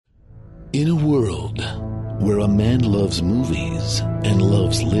In a world where a man loves movies and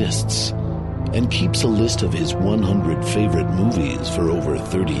loves lists and keeps a list of his 100 favorite movies for over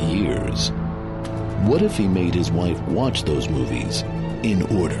 30 years, what if he made his wife watch those movies in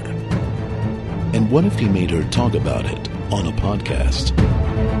order? And what if he made her talk about it on a podcast?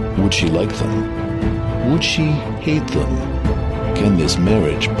 Would she like them? Would she hate them? Can this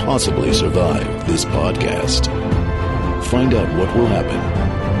marriage possibly survive this podcast? Find out what will happen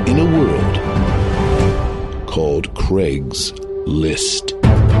in a world called Craig's List.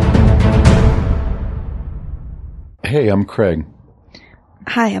 Hey, I'm Craig.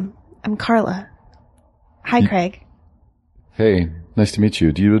 Hi, I'm Carla. Hi, Craig. Hey, nice to meet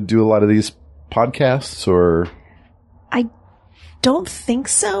you. Do you do a lot of these podcasts or? I don't think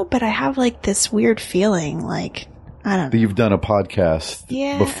so, but I have like this weird feeling like, I don't know. That you've done a podcast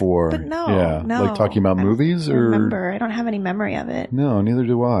before. But no. Like talking about movies or? Remember, I don't have any memory of it. No, neither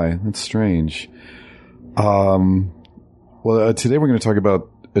do I. That's strange. Well, today we're going to talk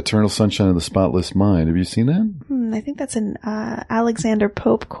about Eternal Sunshine of the Spotless Mind. Have you seen that? I think that's an Alexander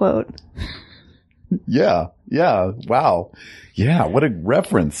Pope quote. Yeah. Wow. Yeah, what a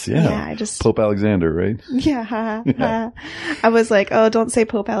reference. Yeah. Pope Alexander, right? Yeah. I was like, oh, don't say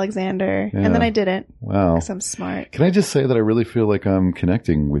Pope Alexander. Yeah. And then I didn't. Wow. Because I'm smart. Can I just say that I really feel like I'm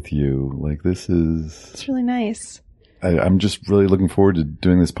connecting with you? Like this is... It's really nice. I'm just really looking forward to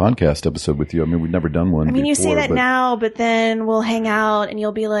doing this podcast episode with you. I mean, we've never done one before. You say that now, but then we'll hang out and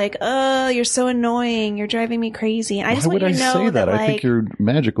you'll be like, oh, you're so annoying. You're driving me crazy. And I just want you to know that, I think you're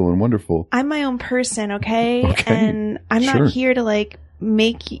magical and wonderful. I'm my own person, okay? And I'm not here to like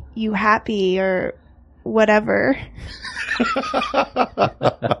make you happy or whatever.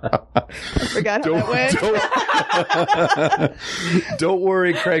 I forgot how that went. Don't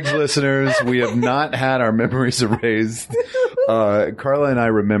worry, Craig's listeners. We have not had our memories erased. Carla and I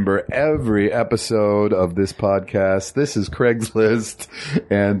remember every episode of this podcast. This is Craig's List,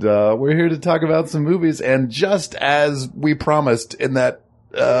 and we're here to talk about some movies. And just as we promised in that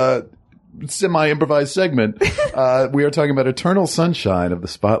semi-improvised segment, we are talking about Eternal Sunshine of the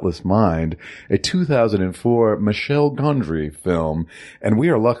Spotless Mind, a 2004 Michel Gondry film, and we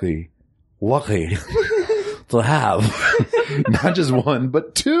are lucky to have not just one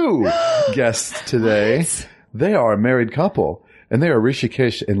but two guests today. What? They are a married couple, and they are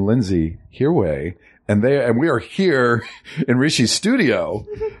Hrishikesh and Lindsay Hirway, and we are here in Rishi's studio.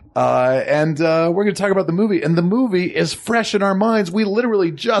 And we're going to talk about the movie, and the movie is fresh in our minds. We literally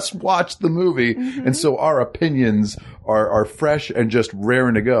just watched the movie, and so our opinions are fresh and just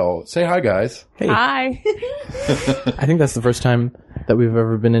raring to go. Say hi, guys. Hey. Hi. I think that's the first time that we've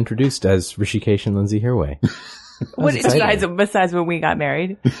ever been introduced as Hrishikesh and Lindsay Hirway. What besides when we got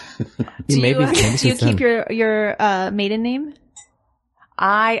married? Do you keep your maiden name?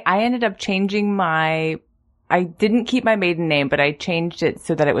 I ended up changing I didn't keep my maiden name, but I changed it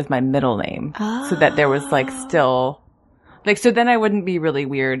so that it was my middle name. Oh. So that there was still, so then I wouldn't be really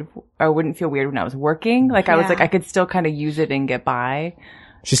weird. I wouldn't feel weird when I was working. I was I could still kind of use it and get by.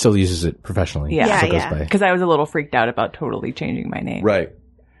 She still uses it professionally. Yeah. Because I was a little freaked out about totally changing my name. Right.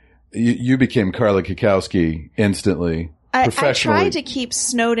 You became Carla Kikowski instantly. I tried to keep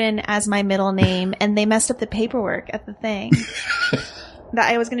Snowden as my middle name, and they messed up the paperwork at the thing. That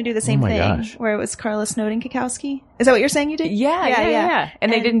I was going to do the same thing, where it was Carla Snowden Kikowski. Is that what you're saying you did? Yeah.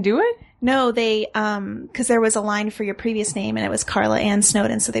 And they didn't do it? No, they, because there was a line for your previous name, and it was Carla Ann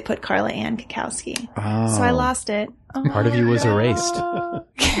Snowden, so they put Carla Ann Kikowski. Oh. So I lost it. Oh, part of you was erased.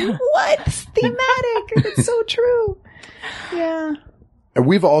 What? Thematic. It's so true. Yeah.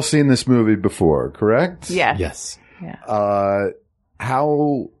 We've all seen this movie before, correct? Yes. Yeah.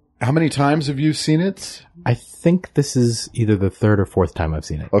 How many times have you seen it? I think this is either the third or fourth time I've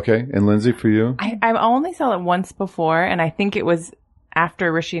seen it. Okay. And Lindsay, for you? I only saw it once before, and I think it was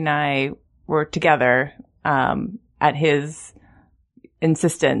after Rishi and I were together at his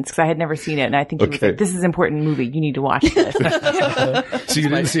insistence, because I had never seen it, and I think he was like, this is an important movie. You need to watch this. So you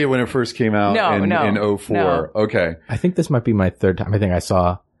didn't see it when it first came out in 2004? No. Okay. I think this might be my third time. I think I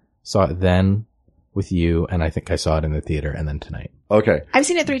saw it then with you, and I think I saw it in the theater and then tonight. Okay. I've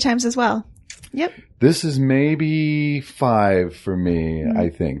seen it 3 times as well. Yep. This is maybe 5 for me, I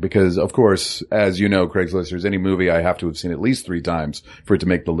think, because of course, as you know, Craig's listeners, any movie I have to have seen at least 3 times for it to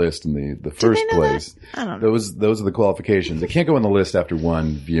make the list in the first place. I don't know. Those are the qualifications. It can't go on the list after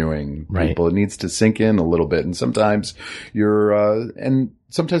one viewing. Right. People, it needs to sink in a little bit, and sometimes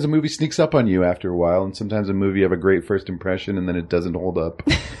sometimes a movie sneaks up on you after a while, and sometimes a movie you have a great first impression and then it doesn't hold up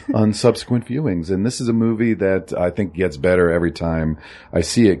on subsequent viewings. And this is a movie that I think gets better every time I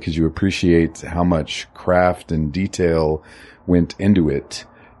see it, because you appreciate how much craft and detail went into it.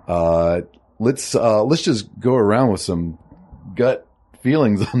 Let's just go around with some gut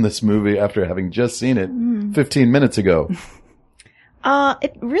feelings on this movie after having just seen it 15 minutes ago.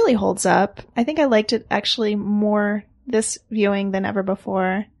 It really holds up. I think I liked it actually more this viewing than ever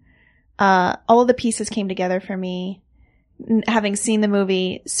before. All of the pieces came together for me having seen the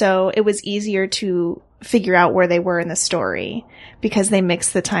movie, so it was easier to figure out where they were in the story because they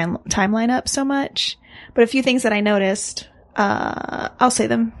mixed the timeline up so much. But a few things that I noticed, I'll say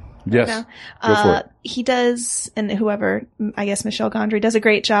them. Yes. Go for it. He does, and whoever, I guess Michelle Gondry does a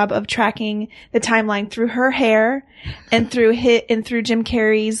great job of tracking the timeline through her hair and through Jim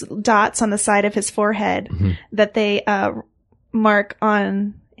Carrey's dots on the side of his forehead that they, mark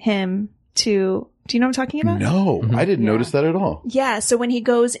on him to, do you know what I'm talking about? No, I didn't notice that at all. Yeah. So when he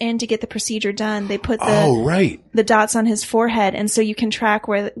goes in to get the procedure done, they put the dots on his forehead. And so you can track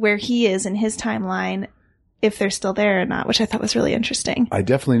where he is in his timeline, if they're still there or not, which I thought was really interesting. I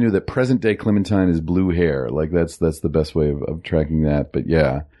definitely knew that present day Clementine is blue hair. Like that's the best way of tracking that. But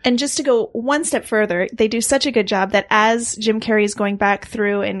yeah. And just to go one step further, they do such a good job that as Jim Carrey is going back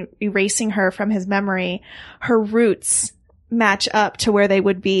through and erasing her from his memory, her roots match up to where they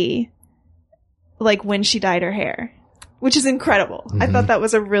would be like when she dyed her hair, which is incredible. I thought that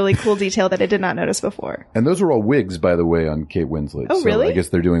was a really cool detail that I did not notice before. And those are all wigs, by the way, on Kate Winslet. Oh, really? I guess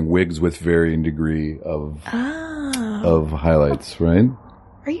they're doing wigs with varying degree of highlights, right?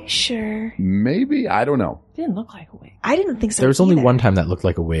 Are you sure? Maybe. I don't know. It didn't look like a wig. I didn't think so. There was either. only one time that looked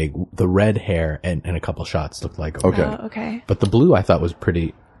like a wig. The red hair and a couple shots looked like a wig. Okay. Oh, okay. But the blue I thought was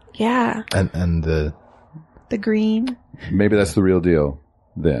pretty. Yeah. And the green. Maybe that's the real deal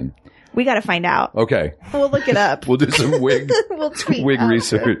then. We got to find out. Okay. We'll look it up. We'll do some wig We'll tweet wig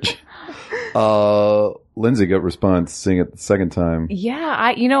research. Lindsay got response seeing it the second time. Yeah,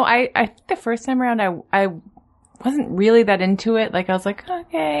 I think the first time around I wasn't really that into it. Like I was like,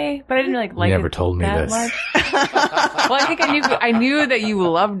 okay, but I didn't like you never it told me that this. much. Well, I think I knew that you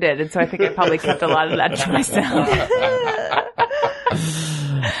loved it, and so I think I probably kept a lot of that to myself.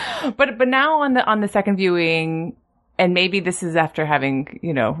 But now on the second viewing, and maybe this is after having,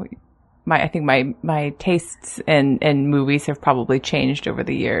 I think my tastes in movies have probably changed over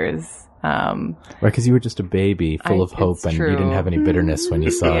the years. Right, because you were just a baby full of hope and you didn't have any bitterness when you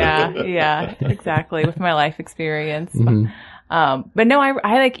saw it. Yeah, exactly. With my life experience. But no,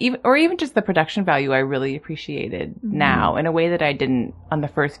 I like even just the production value I really appreciated now in a way that I didn't on the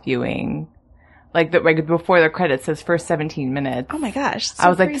first viewing. Like before the credits says first 17 minutes. Oh my gosh. I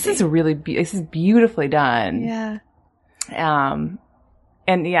was like, this is really, this is beautifully done. Yeah.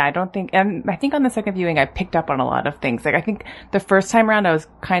 And yeah, I think on the second viewing, I picked up on a lot of things. Like, I think the first time around, I was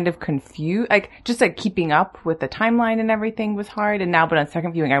kind of confused. Like, just like keeping up with the timeline and everything was hard. And now, but on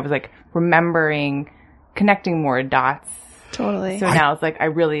second viewing, I was like connecting more dots. Totally. So now it's like, I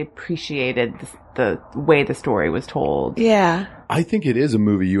really appreciated the way the story was told. Yeah. I think it is a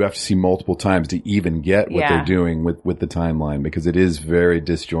movie you have to see multiple times to even get what they're doing with the timeline, because it is very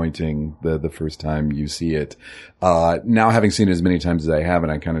disjointing the first time you see it. Now having seen it as many times as I have,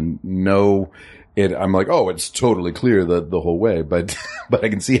 and I kind of know it, I'm like, oh, it's totally clear the whole way, but I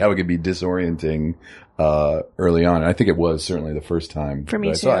can see how it could be disorienting early on. And I think it was certainly the first time for me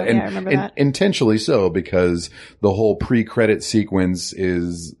I too. saw it. And, I remember that. Intentionally so, because the whole pre-credit sequence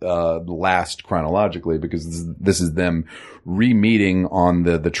is last chronologically, because this is them re-meeting on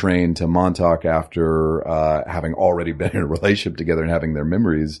the train to Montauk after having already been in a relationship together and having their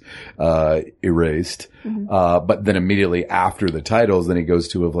memories erased. But then immediately after the titles, then he goes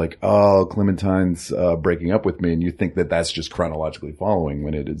to like, oh, Clementine's breaking up with me, and you think that that's just chronologically following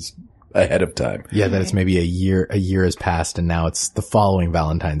when it is ahead of time. Yeah, that it's maybe a year has passed and now it's the following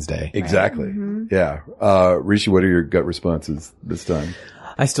Valentine's Day. Exactly. Right. Yeah. Rishi, what are your gut responses this time?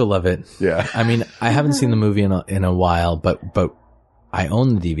 I still love it. Yeah. I mean, I haven't seen the movie in a while, but I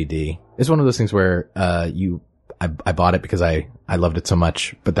own the DVD. It's one of those things where I bought it because I loved it so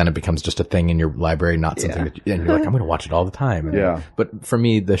much, but then it becomes just a thing in your library, not something that and you're like, I'm going to watch it all the time. And, yeah. But for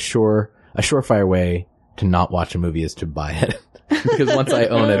me, a surefire way to not watch a movie is to buy it. Because once I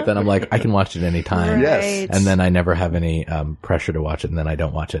own it, then I'm like, I can watch it anytime. Right. Yes. And then I never have any pressure to watch it, and then I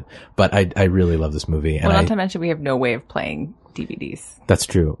don't watch it. But I really love this movie. And not to mention we have no way of playing DVDs. That's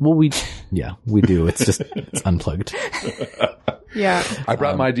true. Well, we do. It's unplugged. Yeah. I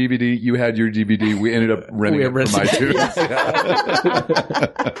brought my DVD. You had your DVD. We ended up renting it from iTunes.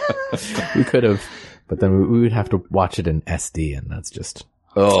 We could have, but then we would have to watch it in SD, and that's just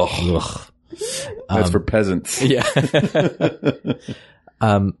ugh. That's for peasants. Yeah.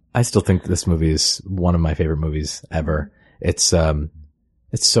 I still think this movie is one of my favorite movies ever. It's so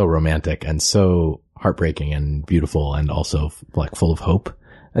romantic and so heartbreaking and beautiful and also like full of hope.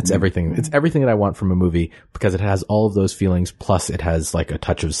 That's everything. It's everything that I want from a movie because it has all of those feelings. Plus it has like a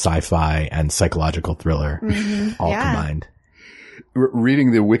touch of sci-fi and psychological thriller all combined.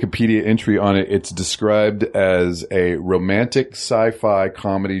 Reading the Wikipedia entry on it, it's described as a romantic sci-fi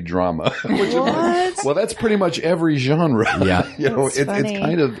comedy drama. What? Well, that's pretty much every genre. Yeah. It's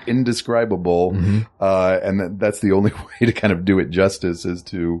kind of indescribable. And that's the only way to kind of do it justice is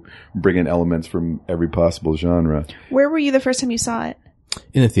to bring in elements from every possible genre. Where were you the first time you saw it?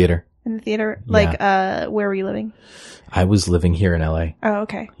 In the theater. In the theater? Like, where were you living? I was living here in LA. Oh,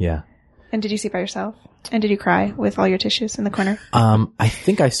 okay. Yeah. And did you see it by yourself? And did you cry with all your tissues in the corner? I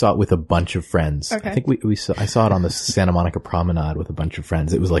think I saw it with a bunch of friends. Okay. I think I saw it on the Santa Monica Promenade with a bunch of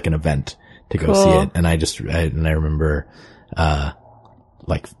friends. It was like an event to go Cool. see it. And I remember,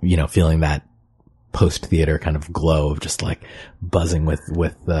 feeling that post theater kind of glow of just like buzzing with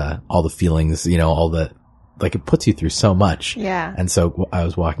all the feelings, it puts you through so much. Yeah. And so I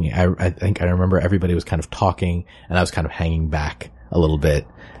was walking, I think I remember everybody was kind of talking and I was kind of hanging back a little bit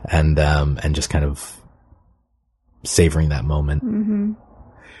and just kind of savoring that moment. Mm-hmm.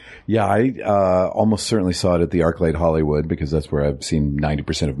 Yeah, I almost certainly saw it at the ArcLight Hollywood because that's where I've seen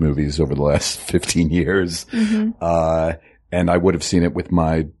 90% of movies over the last 15 years. And I would have seen it with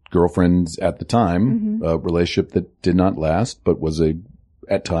my girlfriend at the time, a relationship that did not last, but was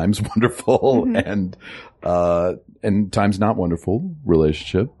at times wonderful and times not wonderful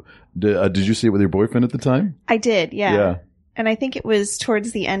relationship. Did you see it with your boyfriend at the time? I did, yeah. Yeah. And I think it was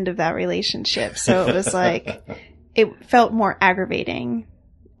towards the end of that relationship. So it was like, it felt more aggravating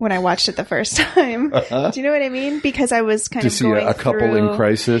when I watched it the first time. Do you know what I mean? Because I was kind to of see going a couple in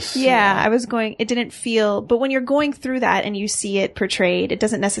crisis. Yeah, it didn't feel, but when you're going through that and you see it portrayed, it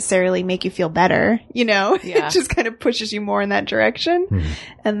doesn't necessarily make you feel better, Yeah. It just kind of pushes you more in that direction.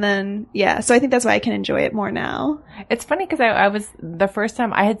 And then, so I think that's why I can enjoy it more now. It's funny because I was, the first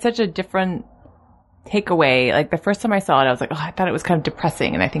time, I had such a different takeaway. Like the first time I saw it, I was like, I thought it was kind of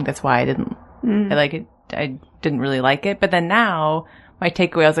depressing. And I think that's why I didn't like it. I didn't really like it. But then now, my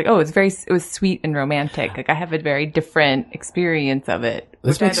takeaway, I was like, it was sweet and romantic. Like I have a very different experience of it.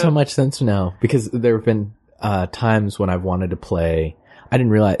 This makes so much sense now because there have been times when I've wanted to play. I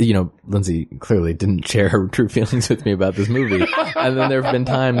didn't realize, Lindsay clearly didn't share her true feelings with me about this movie. And then there have been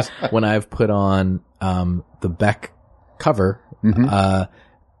times when I've put on the Beck cover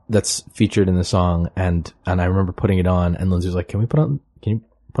that's featured in the song, and I remember putting it on, and Lindsay was like, "Can you put on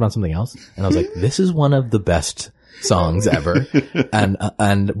something else?" And I was like, "This is one of the best songs ever."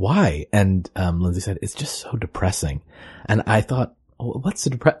 and why? And Lindsay said, "It's just so depressing." And I thought, what's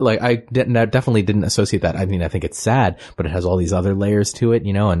the like? I definitely didn't associate that. I mean, I think it's sad, but it has all these other layers to it,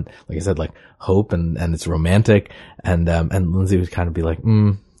 and like I said, like hope and it's romantic. And Lindsay would kind of be like,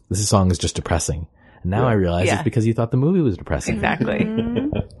 this song is just depressing. And now I realize it's because you thought the movie was depressing. Exactly.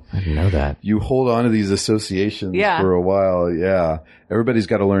 I didn't know that. You hold on to these associations for a while. Yeah. Everybody's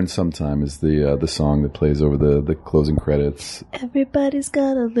Got to Learn Sometime is the song that plays over the closing credits. Everybody's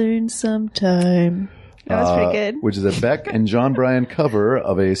gotta learn sometime. That was pretty good. Which is a Beck and John Bryan cover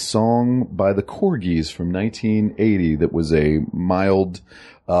of a song by the Corgis from 1980 that was a mild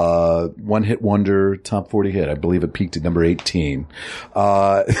one-hit wonder top 40 hit. I believe it peaked at number 18.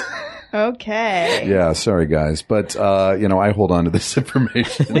 Okay. Yeah, sorry guys, but I hold on to this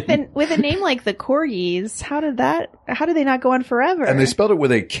information. With a name like the Corgis, how did they not go on forever? And they spelled it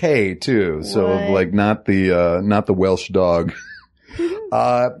with a K too, so like not the Welsh dog.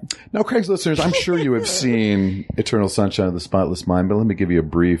 Now, Craig's listeners, I'm sure you have seen Eternal Sunshine of the Spotless Mind, but let me give you a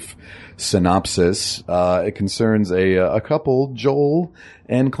brief synopsis. It concerns a couple, Joel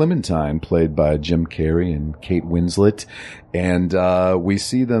and Clementine, played by Jim Carrey and Kate Winslet, and we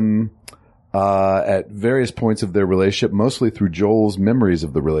see them at various points of their relationship, mostly through Joel's memories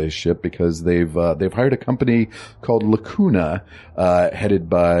of the relationship, because they've hired a company called Lacuna, headed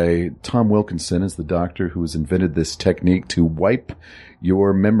by Tom Wilkinson as the doctor who has invented this technique to wipe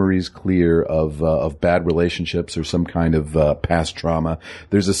your memories clear of bad relationships or some kind of past trauma.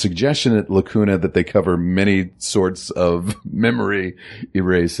 There's a suggestion at Lacuna that they cover many sorts of memory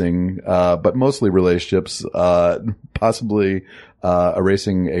erasing, but mostly relationships, possibly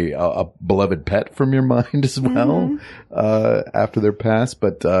erasing a beloved pet from your mind as well, after their pass.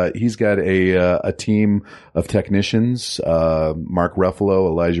 But he's got a team of technicians, Mark Ruffalo,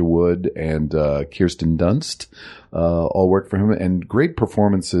 Elijah Wood, and Kirsten Dunst, all work for him, and great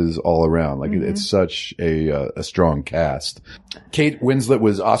performances all around. Like it's such a strong cast. Kate Winslet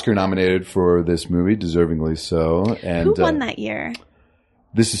was Oscar nominated for this movie, deservingly so. And who won that year?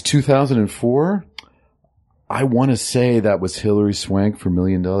 This is 2004. I want to say that was Hilary Swank for $1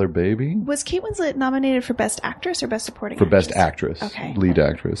 Million Baby. Was Kate Winslet nominated for Best Actress or Best Supporting For Actress? Best Actress. Okay. Lead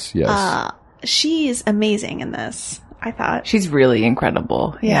actress, yes. She's amazing in this, I thought. She's really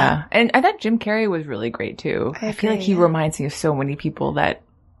incredible. Yeah. Yeah. And I thought Jim Carrey was really great too. I I feel like agree, he yeah. reminds me of so many people that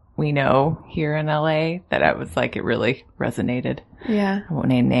we know here in LA that I was like, it really resonated. Yeah. I won't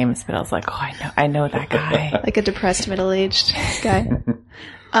name names, but I was like, oh, I know that guy. Like a depressed middle-aged guy.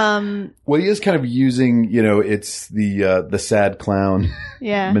 Well, he is kind of using, it's the sad clown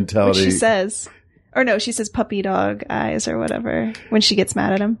Yeah. mentality. Which she says. Or no, she says puppy dog eyes or whatever when she gets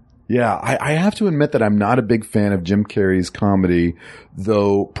mad at him. Yeah, I have to admit that I'm not a big fan of Jim Carrey's comedy,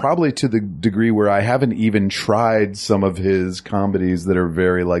 though probably to the degree where I haven't even tried some of his comedies that are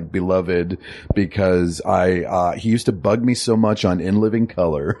very beloved because he used to bug me so much on In Living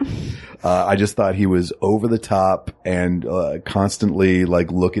Color. I just thought he was over the top and constantly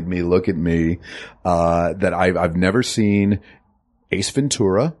look at me, that I've never seen Ace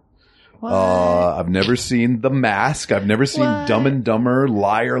Ventura. What? I've never seen The Mask. I've never seen What? Dumb and Dumber,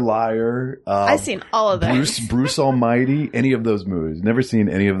 Liar. I've seen all of them. Bruce Almighty, any of those movies. Never seen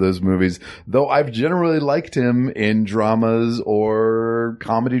any of those movies, though I've generally liked him in dramas or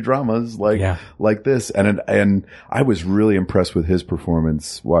comedy dramas like this. And I was really impressed with his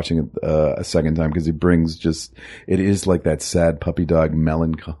performance watching it a second time because he brings it is like that sad puppy dog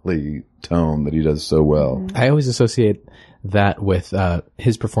melancholy tone that he does so well. I always associate that with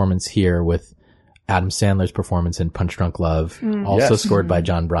his performance here with Adam Sandler's performance in Punch Drunk Love, also Yes. scored by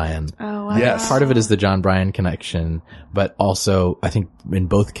John Bryan. Oh, wow. Yes. Part of it is the John Bryan connection, but also I think in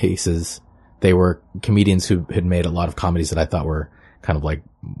both cases they were comedians who had made a lot of comedies that I thought were kind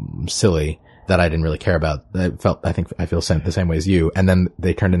of silly that I didn't really care about. I feel the same way as you. And then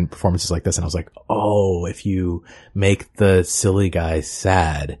they turned in performances like this and I was like, oh, if you make the silly guy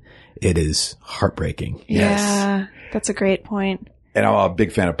sad, it is heartbreaking. Yeah. That's a great point. And I'm a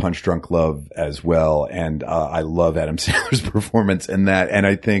big fan of Punch Drunk Love as well. And I love Adam Sandler's performance in that. And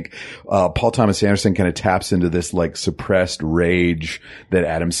I think Paul Thomas Anderson kind of taps into this suppressed rage that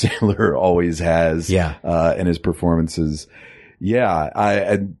Adam Sandler always has in his performances.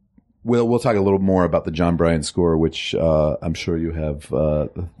 Yeah. We'll talk a little more about the John Bryan score, which I'm sure you have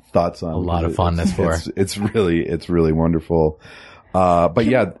thoughts on. A lot of fondness for. It's really wonderful. But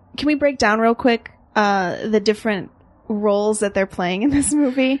yeah. Can we break down real quick the different roles that they're playing in this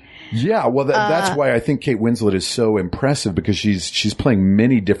movie? Yeah, well, that's why I think Kate Winslet is so impressive because she's playing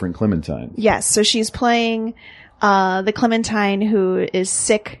many different Clementines. Yes, so she's playing the Clementine who is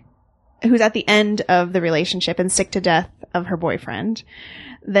sick, who's at the end of the relationship and sick to death of her boyfriend.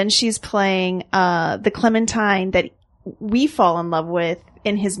 Then she's playing the Clementine that we fall in love with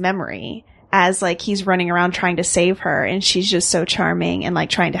in his memory as he's running around trying to save her and she's just so charming and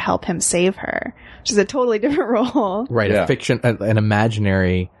trying to help him save her, which is a totally different role. Right. Yeah. A fiction, an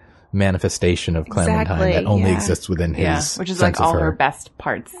imaginary manifestation of Clementine Exactly, that only yeah. exists within his Which is sense of all her. her best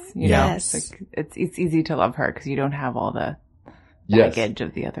parts. You Yes. know? It's easy to love her because you don't have all the Yes. baggage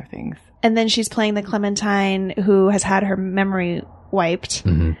of the other things. And then she's playing the Clementine who has had her memory wiped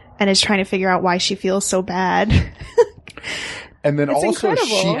Mhm. and is trying to figure out why she feels so bad. And then It's also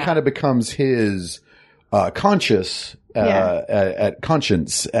incredible. she kind of becomes his conscience at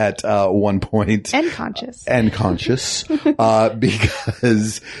conscience at one point. And conscious. And conscious,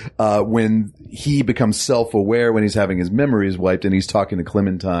 because when he becomes self-aware when he's having his memories wiped and he's talking to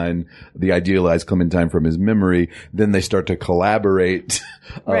Clementine, the idealized Clementine from his memory, then they start to collaborate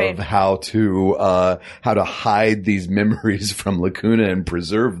Right. of how to hide these memories from Lacuna and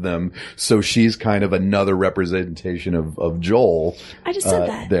preserve them. So she's kind of another representation of Joel. I just said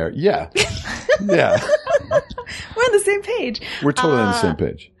that. There. Yeah. Yeah. We're on the same page. We're totally on the same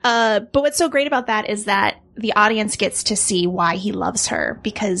page. But what's so great about that is that the audience gets to see why he loves her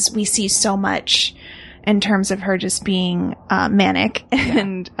because we see so much in terms of her just being manic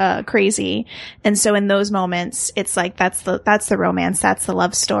and crazy. And so in those moments, it's that's the romance, that's the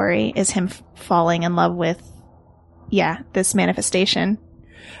love story, is him falling in love with this manifestation.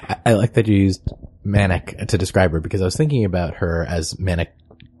 I like that you used manic to describe her because I was thinking about her as manic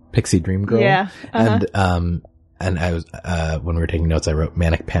pixie dream girl. Yeah. Uh-huh. And I was, when we were taking notes, I wrote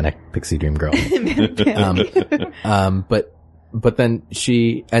manic panic pixie dream girl. But then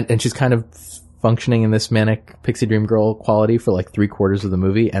and she's kind of functioning in this manic pixie dream girl quality for 3/4 of the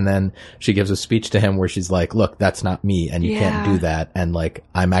movie. And then she gives a speech to him where she's like, look, that's not me. And you can't do that. And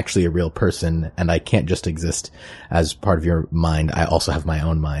I'm actually a real person and I can't just exist as part of your mind. I also have my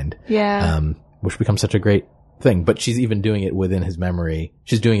own mind. Yeah. Which becomes such a great thing, but she's even doing it within his memory.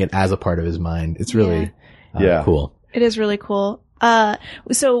 She's doing it as a part of his mind. It's really cool. It is really cool.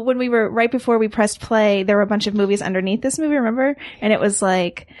 So when we were, right before we pressed play, there were a bunch of movies underneath this movie, remember? And it was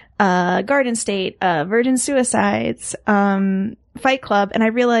like, Garden State, Virgin Suicides, Fight Club. And I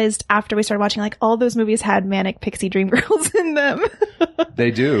realized after we started watching, like, all those movies had Manic Pixie Dream Girls in them.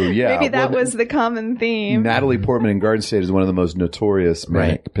 They do, yeah. Maybe that was the common theme. Natalie Portman in Garden State is one of the most notorious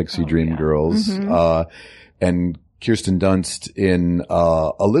Manic Pixie Dream Girls. And Kirsten Dunst in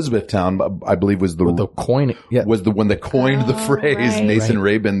Elizabethtown, I believe, was the coin. Yeah. Was the one that coined the phrase. Right. Nathan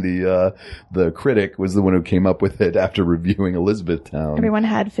Rabin, the critic, was the one who came up with it after reviewing Elizabethtown. Everyone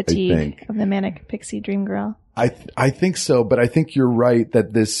had fatigue of the Manic Pixie Dream Girl. I think so, but I think you're right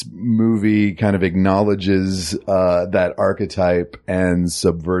that this movie kind of acknowledges that archetype and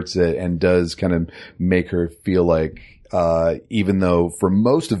subverts it and does kind of make her feel like, even though for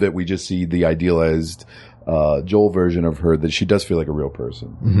most of it we just see the idealized Joel version of her, that she does feel like a real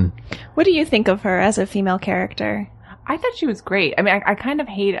person. Mm-hmm. What do you think of her as a female character? I thought she was great. I mean, I kind of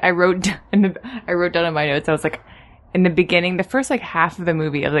hate, I wrote down in my notes, I was like, in the beginning, the first like half of the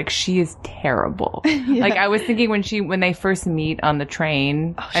movie, I was like, she is terrible. Like I was thinking when they first meet on the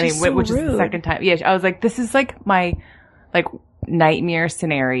train, which is the second time. Yeah. I was like, this is like my, like, nightmare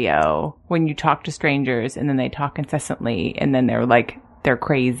scenario when you talk to strangers and then they talk incessantly and then they're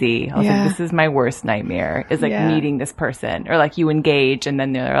crazy. I was like, this is my worst nightmare, is like meeting this person, or like you engage and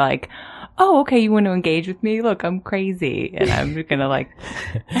then they're like, oh, okay, you want to engage with me? Look, I'm crazy. And I'm gonna like.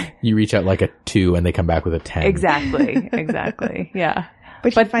 You reach out like a 2 and they come back with a 10. Exactly. Yeah.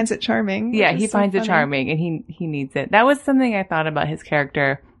 But he finds it charming. Yeah, he finds it charming and he needs it. That was something I thought about his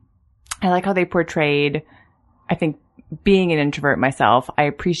character. I like how they portrayed, I think, being an introvert myself, I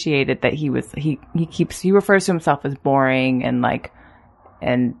appreciated that he refers to himself as boring and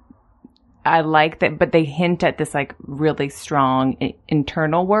I like that, but they hint at this like really strong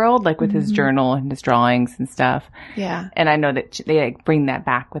internal world, like with his journal and his drawings and stuff. Yeah. And I know that they like bring that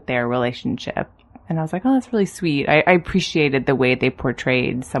back with their relationship. And I was like, oh, that's really sweet. I appreciated the way they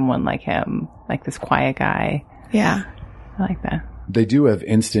portrayed someone like him, like this quiet guy. Yeah. I like that. They do have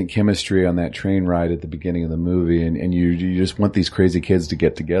instant chemistry on that train ride at the beginning of the movie, and you just want these crazy kids to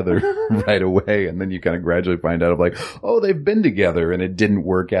get together right away, and then you kind of gradually find out of like, oh, they've been together and it didn't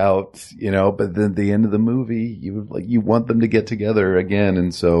work out, but then at the end of the movie, you want them to get together again,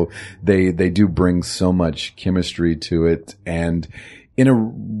 and so they do bring so much chemistry to it, and in a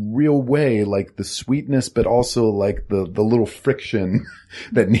real way, like the sweetness, but also like the little friction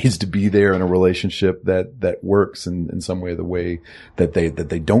that needs to be there in a relationship that works in some way, the way that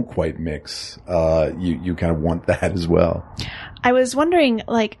they don't quite mix. You kind of want that as well. I was wondering,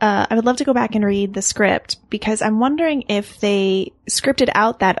 I would love to go back and read the script, because I'm wondering if they scripted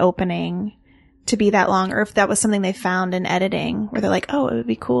out that opening to be that long, or if that was something they found in editing where they're like, oh, it would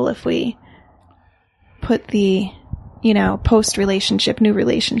be cool if we put the, post-relationship, new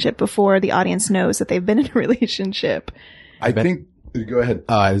relationship before the audience knows that they've been in a relationship. I think, go ahead.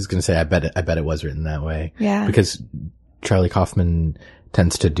 Oh, I was going to say, I bet it was written that way. Yeah. Because Charlie Kaufman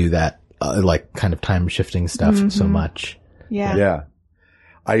tends to do that, like kind of time shifting stuff so much. Yeah. Yeah.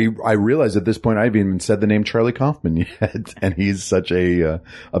 I realize at this point I haven't even said the name Charlie Kaufman yet, and he's such a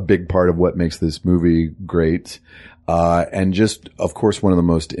big part of what makes this movie great. And just, of course, one of the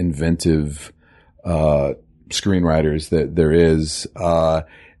most inventive, screenwriters that there is.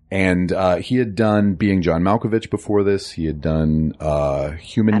 And he had done Being John Malkovich before this. He had done,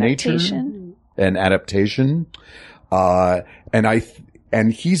 Human Nature and Adaptation.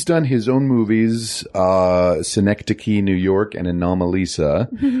 And he's done his own movies, Synecdoche, New York, and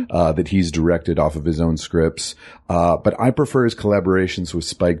Anomalisa, that he's directed off of his own scripts. But I prefer his collaborations with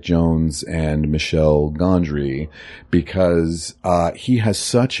Spike Jonze and Michel Gondry, because, he has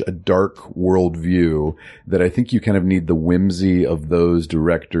such a dark worldview that I think you kind of need the whimsy of those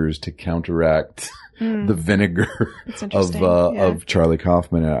directors to counteract the vinegar of Charlie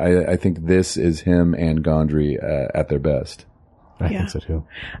Kaufman. I think this is him and Gondry, at their best. I think so too.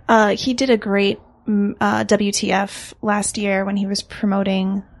 He did a great WTF last year when he was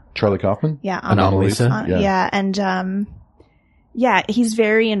promoting Charlie Kaufman? Yeah. Anomalisa? Yeah. And, he's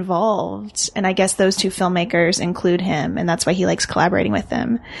very involved. And I guess those two filmmakers include him. And that's why he likes collaborating with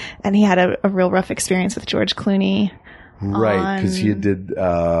them. And he had a real rough experience with George Clooney. Right. Cause he did,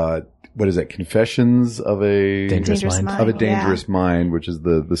 what is that? Confessions of a Dangerous Mind. Of a Dangerous Mind, which is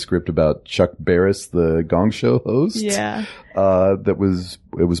the script about Chuck Barris, the Gong Show host. Yeah. It was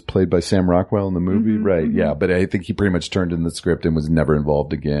played by Sam Rockwell in the movie. Right. Yeah. But I think he pretty much turned in the script and was never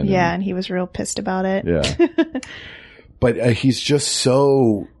involved again. Yeah. And he was real pissed about it. Yeah. But he's just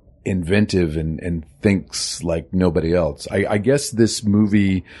so inventive and thinks like nobody else. I guess this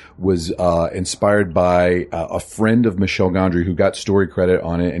movie was inspired by a friend of Michel Gondry who got story credit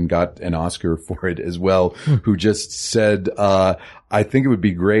on it and got an Oscar for it as well, who just said, I think it would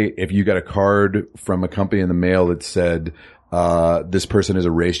be great if you got a card from a company in the mail that said, this person has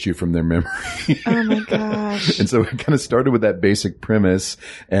erased you from their memory. Oh my gosh. And so it kind of started with that basic premise,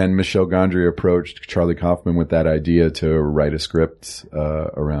 and Michel Gondry approached Charlie Kaufman with that idea to write a script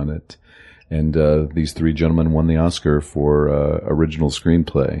around it. And these three gentlemen won the Oscar for original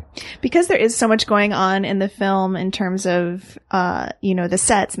screenplay. Because there is so much going on in the film in terms of, the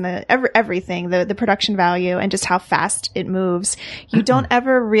sets and everything, the production value and just how fast it moves. You don't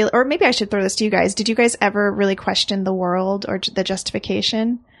ever really, or maybe I should throw this to you guys. Did you guys ever really question the world or the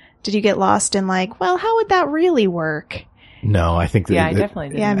justification? Did you get lost in like, well, how would that really work? No, I think that. Yeah, I definitely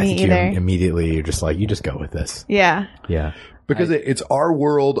did. Yeah, I me think either. Immediately, you're just like, you just go with this. Yeah. Yeah. Because it's our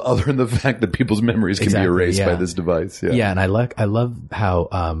world, other than the fact that people's memories can be erased by this device. Yeah. Yeah, and I love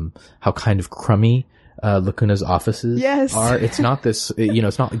how kind of crummy Lacuna's offices are. It's not this,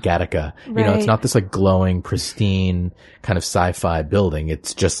 it's not Gattaca. Right. It's not this like glowing, pristine kind of sci-fi building.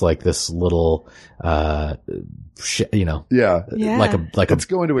 It's just like this little, Yeah. like Let's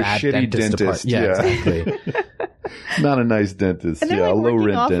go into a bad shitty dentist. Yeah, exactly. Not a nice dentist. And they're a low working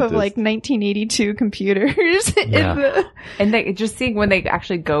rent off dentist. of like 1982 computers. Yeah. And they just seeing when they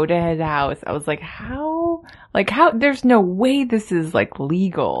actually go to his house, I was like, how, there's no way this is like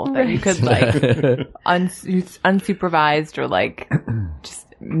legal that you could like unsupervised or like just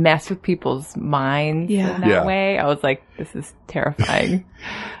mess with people's minds in that way. I was like, this is terrifying.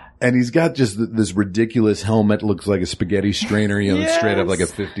 And he's got just this ridiculous helmet, looks like a spaghetti strainer, straight up like a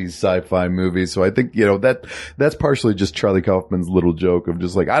 50s sci-fi movie. So I think, that's partially just Charlie Kaufman's little joke of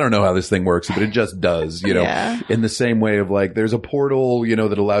just like, I don't know how this thing works, but it just does, in the same way of like, there's a portal,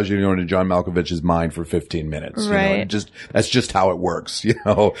 that allows you to go into John Malkovich's mind for 15 minutes. Right. That's just how it works,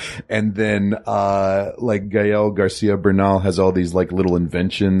 And then, like Gael Garcia Bernal has all these like little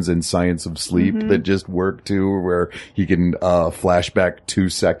inventions in Science of Sleep that just work too, where he can, flash back 2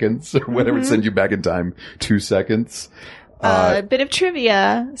 seconds. Or whatever, send you back in time 2 seconds. A bit of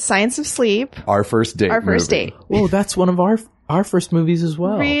trivia: Science of Sleep. Our first date. Well, that's one of our first movies as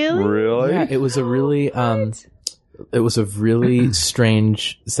well. Really? Yeah, it was a really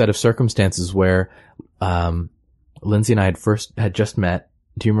strange set of circumstances where Lindsay and I had just met.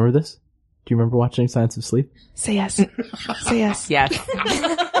 Do you remember this? Do you remember watching Science of Sleep? Say yes. Say yes. Yes.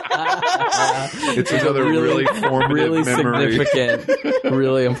 It's another really formative memory. Significant,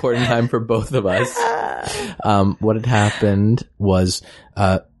 really important time for both of us. What had happened was,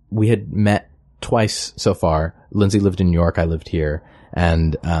 we had met twice so far. Lindsay lived in New York. I lived here.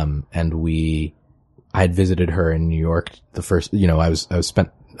 And I had visited her in New York the first, I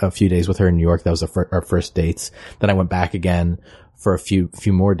spent a few days with her in New York. That was our first dates. Then I went back again for a few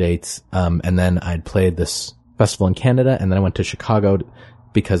more dates. And then I'd played this festival in Canada, and then I went to Chicago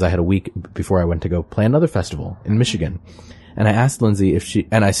because I had a week before I went to go play another festival in Michigan. And I asked Lindsay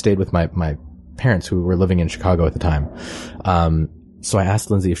and I stayed with my parents who were living in Chicago at the time. So I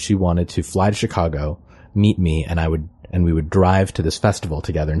asked Lindsay if she wanted to fly to Chicago, meet me, and we would drive to this festival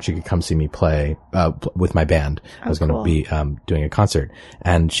together, and she could come see me play, with my band. I was going to be, doing a concert,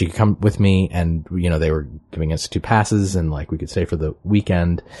 and she could come with me, and, they were giving us 2 passes, and like we could stay for the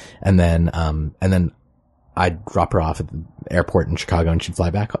weekend. And then I'd drop her off at the airport in Chicago, and she'd fly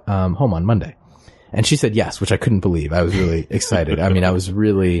back, home on Monday. And she said yes, which I couldn't believe. I was really excited. I mean, I was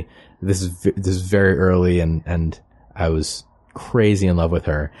really, this is very early, and I was crazy in love with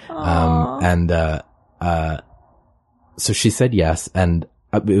her. So she said yes, and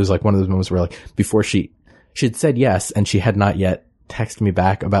it was like one of those moments where like before she'd said yes, and she had not yet texted me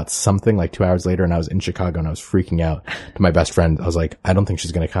back about something like 2 hours later, and I was in Chicago and I was freaking out to my best friend. I was like, I don't think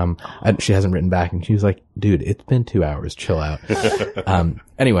she's going to come. She hasn't written back, and she was like, dude, it's been 2 hours. Chill out.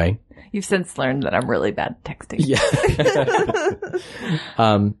 Anyway. You've since learned that I'm really bad at texting.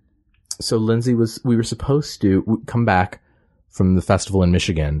 Yeah. So Lindsay we were supposed to come back from the festival in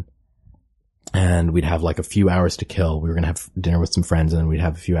Michigan, and we'd have like a few hours to kill. We were going to have dinner with some friends, and then we'd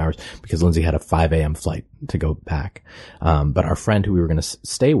have a few hours because Lindsay had a 5 a.m. flight to go back. But our friend who we were going to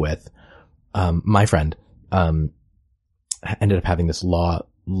stay with, my friend, ended up having this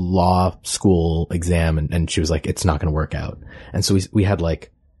law school exam, and she was like, it's not going to work out. And so we had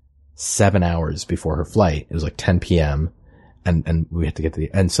like 7 hours before her flight. It was like 10 p.m. and we had to get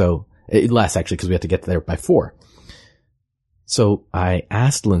and so less actually, because we had to get there by 4. So I had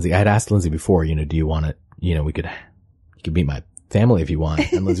asked Lindsay before, do you want to, you could meet my family if you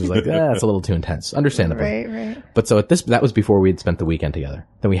want. And Lindsay was like, that's a little too intense. Understandably. Right. But so that was before we had spent the weekend together.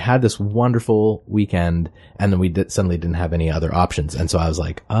 Then we had this wonderful weekend, and then we suddenly didn't have any other options. And so I was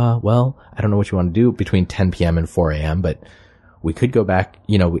like, well, I don't know what you want to do between 10 p.m. and 4 a.m., but we could go back,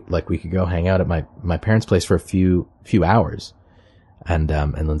 we could go hang out at my parents' place for a few hours. And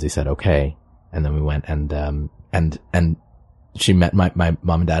Lindsay said, okay. And then we went and she met my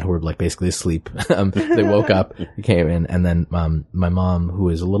mom and dad, who were like basically asleep. They woke up, came in, and then my mom,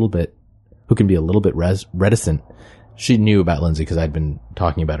 who can be a little bit reticent, she knew about Lindsay because I'd been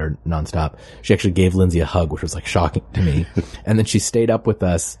talking about her nonstop. She actually gave Lindsay a hug, which was like shocking to me. And then she stayed up with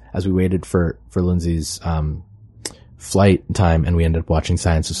us as we waited for Lindsay's flight time, and we ended up watching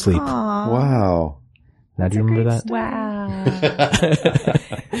Science of Sleep. Aww. Wow. Now, do you remember that? Wow.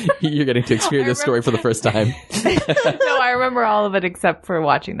 You're getting to experience this story for the first time. No, I remember all of it except for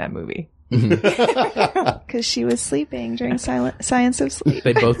watching that movie. Because she was sleeping during Science of Sleep.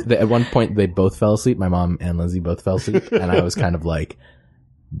 At one point, they both fell asleep. My mom and Lindsay both fell asleep. And I was kind of like,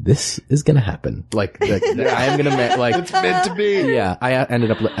 this is going to happen. Like, I am going to like, It's meant to be. Yeah. I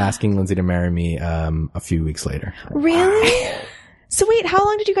ended up asking Lindsay to marry me, a few weeks later. Really? So wait, how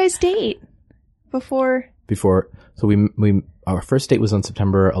long did you guys date before? So our first date was on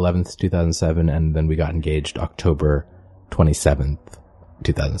September 11th, 2007, and then we got engaged October 27th,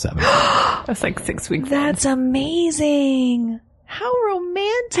 2007. That's like 6 weeks. That's amazing. How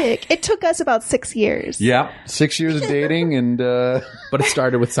romantic. It took us about 6 years. Yeah. 6 years of dating and, But it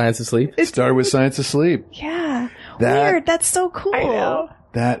started with Science of Sleep. it started with Science of Sleep. Yeah. That- Weird. That's so cool. I know.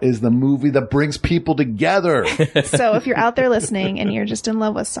 That is the movie that brings people together. So if you're out there listening and you're just in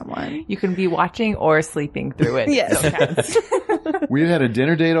love with someone. You can be watching or sleeping through it. Yes. Still counts. We had a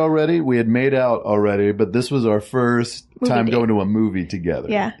dinner date already. We had made out already, but this was our first time date. going to a movie together.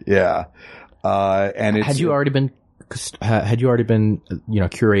 Yeah. Yeah. And it's, Had you already been,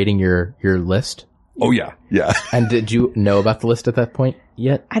 curating your list? Oh yeah. Yeah. And did you know about the list at that point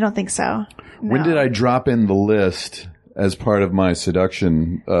yet? I don't think so. When did I drop in the list as part of my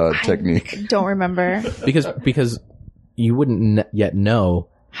seduction, technique? Don't remember. Because you wouldn't yet know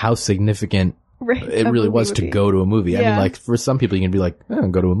how significant Right. it really was to go to a movie. I Yeah. mean, like, for some people you can be like,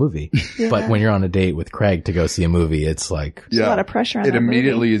 go to a movie. Yeah. But when you're on a date with Craig to go see a movie, it's like, There's a lot of pressure on It that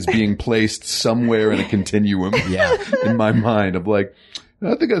immediately movie. is being placed somewhere in a continuum. Yeah. In my mind of like,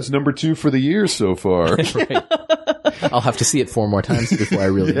 I think that's number 2 for the year so far. right. I'll have to see it 4 more times before I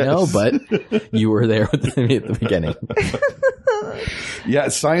really know, but you were there with me at the beginning. Yeah,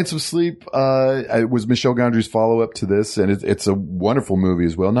 Science of Sleep was Michel Gondry's follow-up to this, and it's a wonderful movie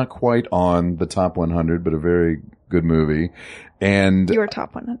as well. Not quite on the top 100, but a very good movie. And Your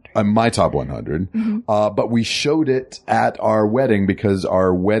top 100. my top 100. But we showed it at our wedding because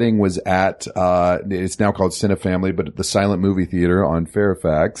our wedding was at, it's now called Cinefamily, but at the Silent Movie Theater on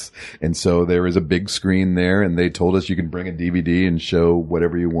Fairfax. And so there is a big screen there, and they told us you can bring a DVD and show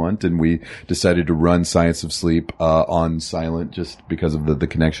whatever you want. And we decided to run Science of Sleep, on silent just because of the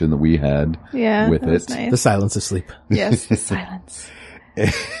connection that we had Yeah. with that was it. Nice. The silence of sleep. Yes. The silence.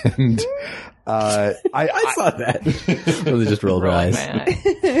 And, I saw that. Really just rolled her eyes.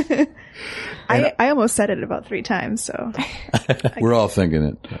 Man, I almost said it about 3 times, so. we're all thinking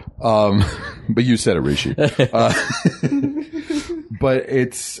it. But you said it, Rishi. But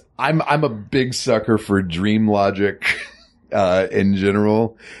I'm a big sucker for dream logic, in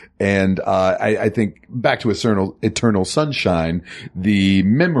general. And, I think back to Eternal Sunshine, the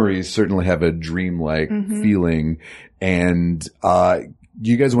memories certainly have a dreamlike feeling. And,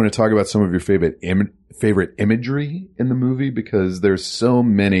 you guys want to talk about some of your favorite imagery in the movie? Because there's so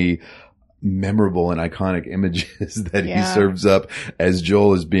many memorable and iconic images that he serves up as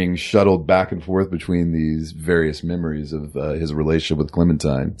Joel is being shuttled back and forth between these various memories of his relationship with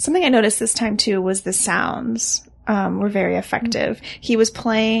Clementine. Something I noticed this time too was the sounds were very effective. He was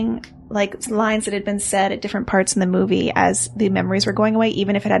playing like lines that had been said at different parts in the movie as the memories were going away,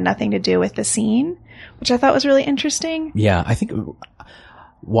 even if it had nothing to do with the scene, which I thought was really interesting. Yeah, I think if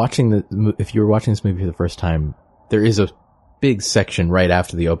you were watching this movie for the first time, there is a big section right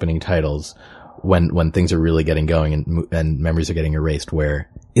after the opening titles when things are really getting going and memories are getting erased,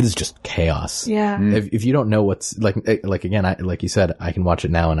 where it is just chaos. Yeah. If you don't know what's like again, like you said, I can watch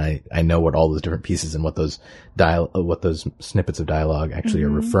it now and I know what all those different pieces and what those snippets of dialogue actually are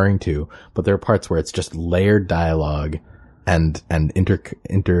referring to. But there are parts where it's just layered dialogue and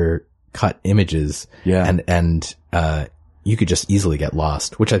intercut images. Yeah. And you could just easily get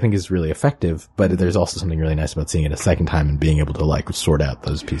lost, which I think is really effective. But there's also something really nice about seeing it a second time and being able to like sort out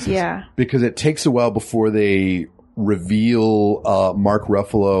those pieces. Yeah. Because it takes a while before they reveal Mark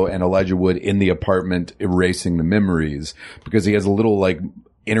Ruffalo and Elijah Wood in the apartment erasing the memories, because he has a little like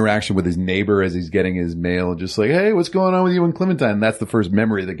interaction with his neighbor as he's getting his mail, just like, hey, what's going on with you and Clementine? And that's the first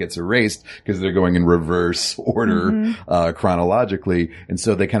memory that gets erased because they're going in reverse order, chronologically. And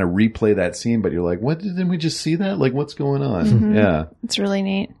so they kind of replay that scene, but you're like, what, didn't we just see that? Like, what's going on? Yeah. It's really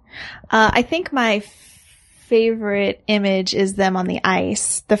neat. I think my favorite image is them on the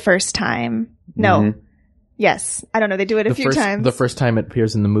ice the first time. No. Yes. I don't know. They do it a few times. The first time it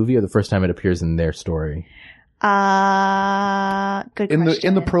appears in the movie or the first time it appears in their story? Good question.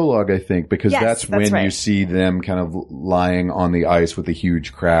 In the prologue, I think, because Yes, that's when right. you see them kind of lying on the ice with a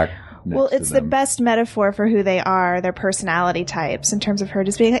huge crack. Well, next it's to the them. best metaphor for who they are, their personality types, in terms of her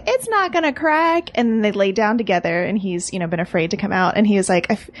just being like, it's not gonna crack. And then they lay down together and he's, been afraid to come out. And he was like,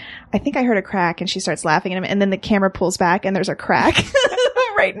 I think I heard a crack. And she starts laughing at him. And then the camera pulls back and there's a crack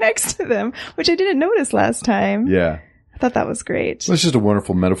right next to them, which I didn't notice last time. Yeah. I thought that was great. Well, it's just a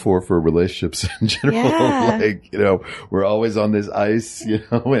wonderful metaphor for relationships in general. Yeah. Like, we're always on this ice,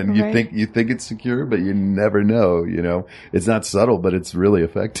 and you Right. think it's secure, but you never know, It's not subtle, but it's really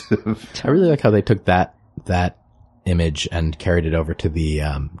effective. I really like how they took that image and carried it over to the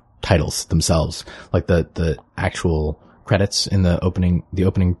titles themselves, like the actual credits in the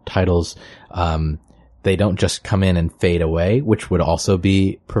opening titles. They don't just come in and fade away, which would also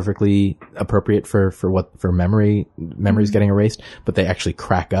be perfectly appropriate for memories getting erased, but they actually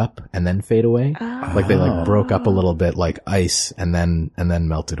crack up and then fade away. Like they like broke up a little bit like ice and then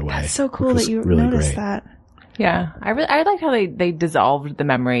melted away. That's so cool which was that you really noticed great. that. Yeah, I like how they dissolved the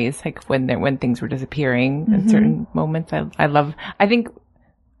memories, like when things were disappearing in certain moments. I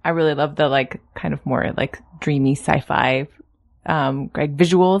really love the like kind of more like dreamy sci-fi like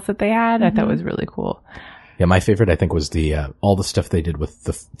visuals that they had. I thought was really cool. Yeah, my favorite I think was the all the stuff they did with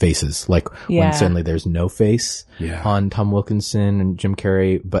the faces, like when suddenly there's no face on Tom Wilkinson and Jim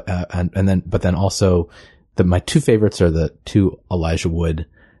Carrey, but then also my two favorites are the two Elijah Wood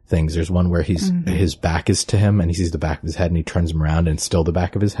things. There's one where his back is to him and he sees the back of his head and he turns him around and it's still the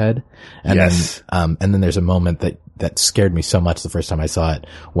back of his head. And then there's a moment that scared me so much the first time I saw it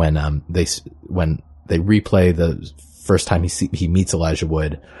when they replay the first time he meets Elijah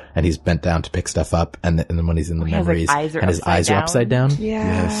Wood and he's bent down to pick stuff up and then when he's in the memories and his eyes are upside down.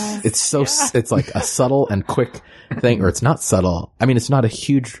 Yeah. It's so, it's like a subtle and quick thing, or it's not subtle. I mean, it's not a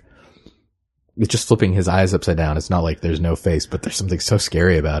huge, it's just flipping his eyes upside down. It's not like there's no face, but there's something so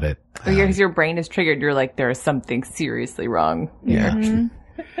scary about it. Because your brain is triggered. You're like, there is something seriously wrong. Yeah.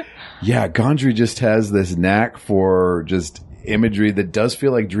 Yeah, Gondry just has this knack for just imagery that does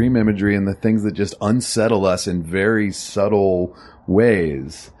feel like dream imagery and the things that just unsettle us in very subtle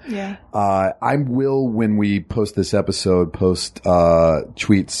ways. Yeah. I will, when we post this episode,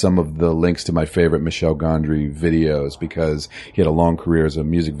 tweet some of the links to my favorite Michel Gondry videos, because he had a long career as a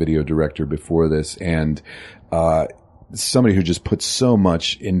music video director before this, and somebody who just put so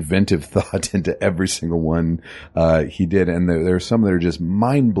much inventive thought into every single one he did. And there are some that are just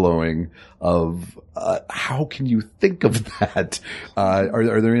mind-blowing of how can you think of that?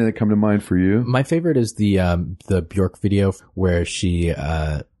 Are there any that come to mind for you? My favorite is the Bjork video where she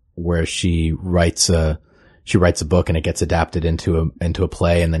writes a book and it gets adapted into a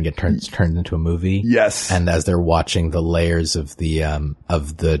play and then turned into a movie. Yes. And as they're watching the layers of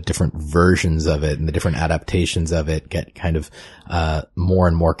the different versions of it and the different adaptations of it get kind of more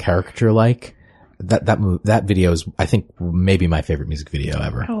and more caricature-like. That video is, I think, maybe my favorite music video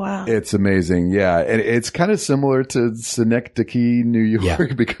ever. Oh, wow. It's amazing. Yeah. And it's kind of similar to Synecdoche, New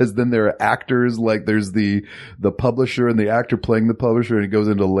York, because then there are actors, like there's the publisher and the actor playing the publisher, and it goes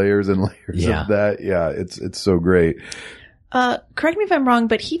into layers and layers of that. Yeah. It's so great. Correct me if I'm wrong,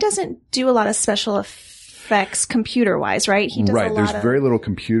 but he doesn't do a lot of special effects computer wise, right? He does Right. There's very little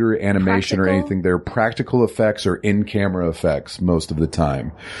computer animation or anything. They're practical effects or in-camera effects most of the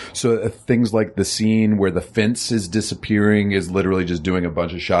time. So things like the scene where the fence is disappearing is literally just doing a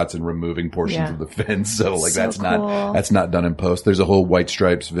bunch of shots and removing portions of the fence. So like that's not done in post. There's a whole White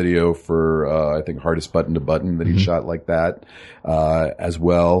Stripes video for I think Hardest Button to Button that he shot like that as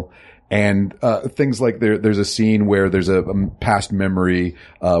well. And things like there's a scene where there's a past memory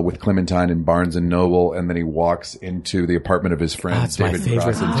with Clementine in Barnes and Noble, and then he walks into the apartment of his friends David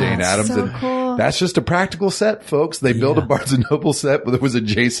Cross and Jane Addams. So and cool. That's just a practical set, folks. They built a Barnes and Noble set that was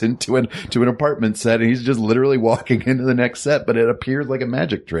adjacent to an apartment set, and he's just literally walking into the next set, but it appears like a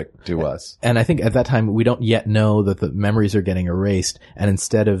magic trick to us. And I think at that time we don't yet know that the memories are getting erased, and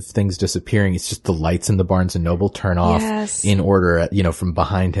instead of things disappearing, it's just the lights in the Barnes and Noble turn off in order, from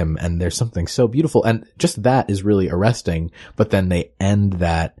behind him, and there's something so beautiful. And just that is really arresting, but then they end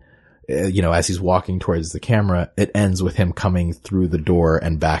that as he's walking towards the camera, it ends with him coming through the door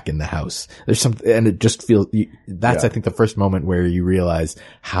and back in the house. There's something, and it just feels, I think, the first moment where you realize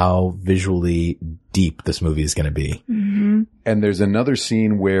how visually deep this movie is going to be. Mm-hmm. And there's another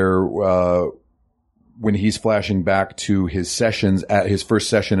scene where, when he's flashing back to his sessions at his first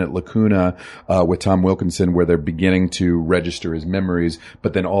session at Lacuna, with Tom Wilkinson, where they're beginning to register his memories,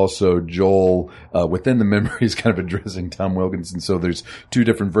 but then also Joel, within the memories kind of addressing Tom Wilkinson. So there's two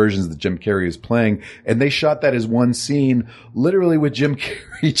different versions that Jim Carrey is playing. And they shot that as one scene, literally with Jim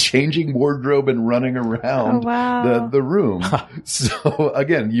Carrey changing wardrobe and running around the room. So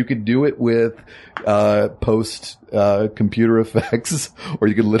again, you could do it with, post, computer effects, or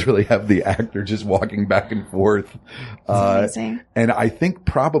you could literally have the actor just walking back and forth. Amazing. And I think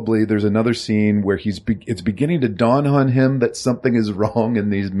probably there's another scene where it's beginning to dawn on him that something is wrong in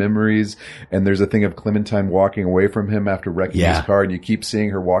these memories. And there's a thing of Clementine walking away from him after wrecking his car, and you keep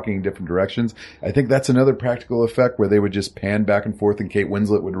seeing her walking in different directions. I think that's another practical effect where they would just pan back and forth and Kate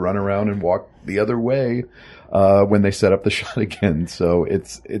Winslet would run around and walk the other way, when they set up the shot again. So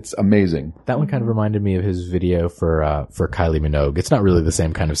it's amazing. That one kind of reminded me of his video for Kylie Minogue. It's not really the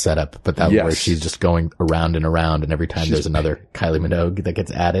same kind of setup, but that where she's just going around and around, and every time there's another Kylie Minogue that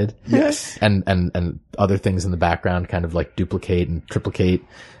gets added. Yes. And other things in the background kind of like duplicate and triplicate.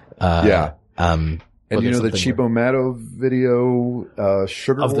 And you know the Chibo Matto video,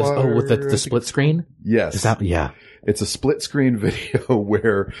 Sugar Water? With the split screen? Yes. Is that, yeah. It's a split screen video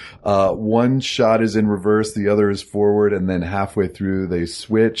where, one shot is in reverse, the other is forward, and then halfway through they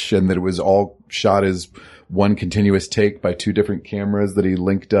switch, and that it was all shot as one continuous take by two different cameras that he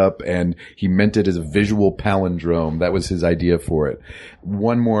linked up, and he meant it as a visual palindrome. That was his idea for it.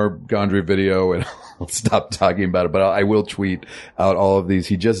 One more Gondry video, and I'll stop talking about it, but I will tweet out all of these.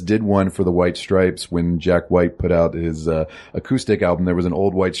 He just did one for the White Stripes when Jack White put out his acoustic album. There was an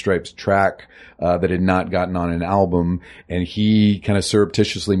old White Stripes track that had not gotten on an album, and he kind of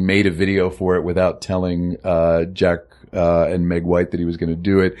surreptitiously made a video for it without telling Jack and Meg White that he was going to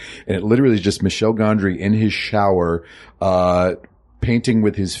do it. And it literally is just Michel Gondry in his shower, painting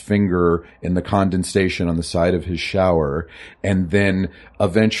with his finger in the condensation on the side of his shower. And then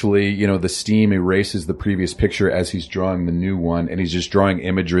eventually, the steam erases the previous picture as he's drawing the new one. And he's just drawing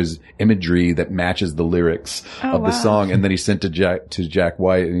imagery that matches the lyrics of the song. And then he sent to Jack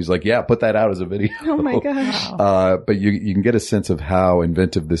White, and he's like, yeah, put that out as a video. Oh my gosh. But you can get a sense of how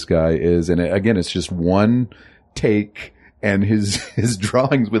inventive this guy is. And again, it's just one take, and his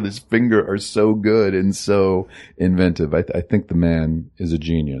drawings with his finger are so good and so inventive. I think the man is a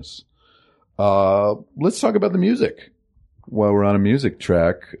genius. Let's talk about the music while we're on a music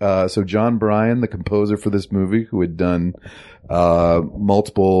track. So John Bryan, the composer for this movie, who had done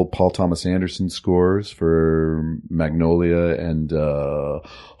multiple Paul Thomas Anderson scores for Magnolia and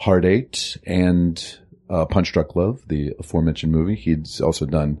Hard Eight and Punch Drunk Love, the aforementioned movie. He'd also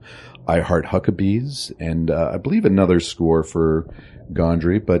done I Heart Huckabees and I believe another score for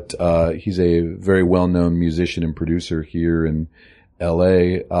Gondry, but he's a very well-known musician and producer here in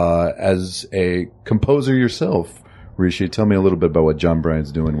L.A. As a composer yourself, Rishi, tell me a little bit about what John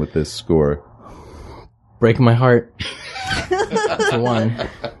Bryan's doing with this score. Breaking my heart. For one,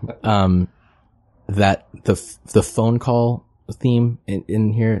 that the phone call theme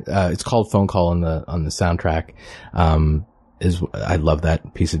in here, it's called Phone Call on the soundtrack, I love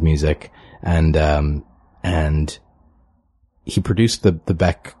that piece of music. And he produced the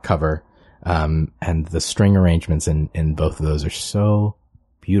Beck cover, and the string arrangements in both of those are so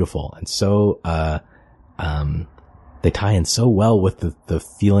beautiful and so, they tie in so well with the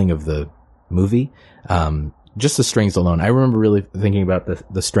feeling of the movie. Just the strings alone. I remember really thinking about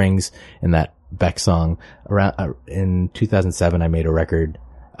the strings in that Beck song around, in 2007, I made a record,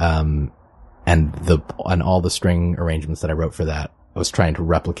 and all the string arrangements that I wrote for that, I was trying to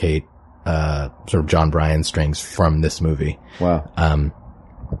replicate, sort of John Bryan strings from this movie. Wow.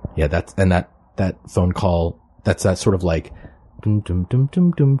 Yeah, that phone call, that's that sort of like, dum, dum, dum,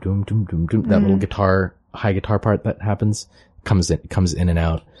 dum, dum, dum, dum, dum, dum, that little high guitar part that happens, comes in and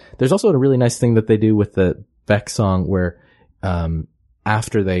out. There's also a really nice thing that they do with the Beck song where,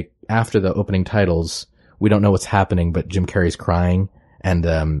 after the opening titles, we don't know what's happening, but Jim Carrey's crying, and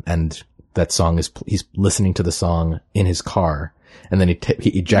that song he's listening to the song in his car, and then he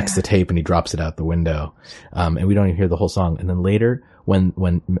ejects the tape and he drops it out the window, and we don't even hear the whole song. And then later,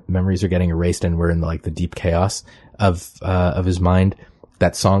 when memories are getting erased and we're in the deep chaos of his mind,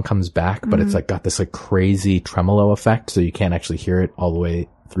 that song comes back, but it's got this crazy tremolo effect, so you can't actually hear it all the way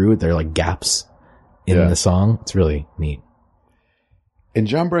through. There are gaps in the song. It's really neat. And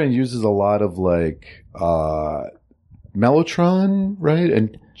John Bryan uses a lot of Mellotron, right?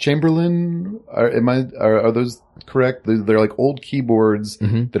 And Chamberlain. Are those correct? They're like old keyboards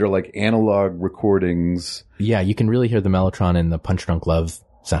that are like analog recordings. Yeah, you can really hear the Mellotron in the Punch Drunk Love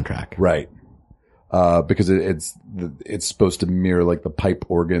soundtrack. Right. Because it's supposed to mirror like the pipe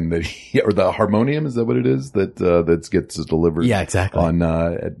organ or the harmonium. Is that what it is that gets delivered? Yeah, exactly.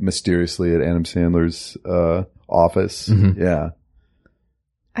 Mysteriously at Adam Sandler's, office. Mm-hmm. Yeah.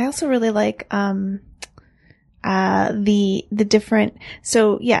 I also really like, the different,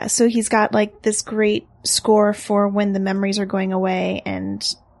 so he's got like this great score for when the memories are going away,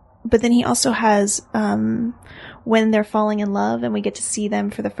 but then he also has, when they're falling in love and we get to see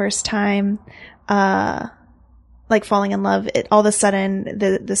them for the first time, like falling in love, all of a sudden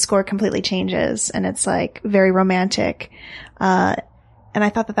the score completely changes and it's like very romantic. And I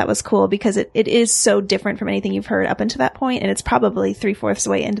thought that was cool because it is so different from anything you've heard up until that point, and it's probably 3/4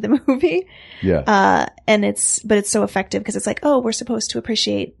 way into the movie. Yeah. But it's so effective because it's like, oh, we're supposed to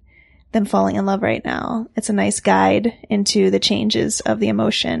appreciate them falling in love right now. It's a nice guide into the changes of the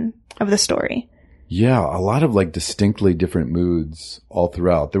emotion of the story. Yeah, a lot of like distinctly different moods all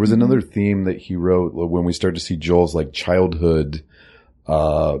throughout. There was another theme that he wrote when we started to see Joel's like childhood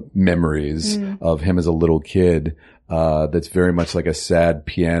memories of him as a little kid. That's very much like a sad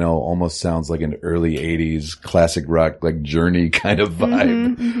piano, almost sounds like an early 80s classic rock, like Journey kind of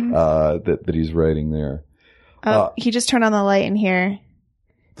vibe, that he's writing there. He just turned on the light in here.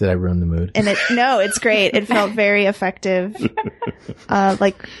 Did I ruin the mood? And no, it's great. It felt very effective.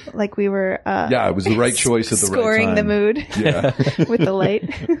 Like we were, yeah, it was the right choice at the right time. Scoring the mood. Yeah. With the light.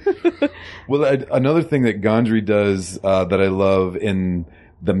 Well, another thing that Gondry does, that I love in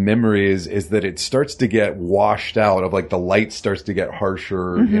the memories is that it starts to get washed out of like the light starts to get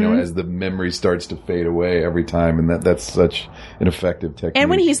harsher, as the memory starts to fade away every time. And that's such an effective technique.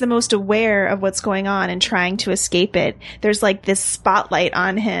 And when he's the most aware of what's going on and trying to escape it, there's like this spotlight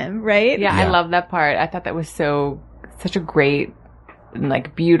on him, right? Yeah, I love that part. I thought that was such a great and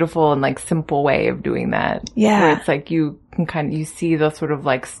like beautiful and like simple way of doing that. Yeah. Where it's like you can you see the sort of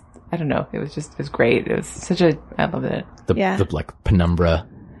like, I don't know. It was great. It was I loved it. The like penumbra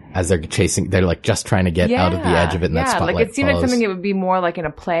as they're chasing, they're like just trying to get out of the edge of it. And that spotlight like it seemed follows. like something it would be more like in a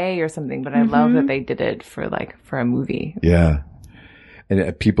play or something, but I love that they did it for a movie. Yeah.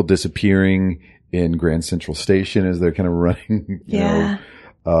 And people disappearing in Grand Central Station as they're kind of running, you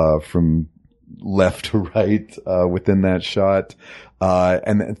know, from left to right, within that shot.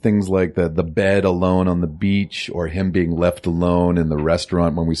 And things like the bed alone on the beach or him being left alone in the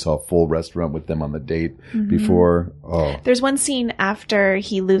restaurant when we saw a full restaurant with them on the date before. Oh, there's one scene after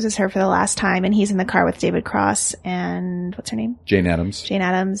he loses her for the last time and he's in the car with David Cross and what's her name? Jane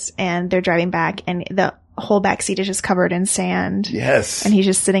Addams. And they're driving back and the whole back seat is just covered in sand. Yes. And he's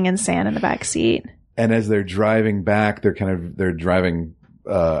just sitting in sand in the back seat. And as they're driving back, they're driving,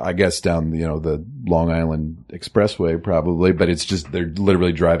 I guess down, the Long Island Expressway probably, but it's just, they're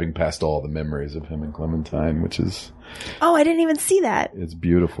literally driving past all the memories of him and Clementine, which is. Oh, I didn't even see that. It's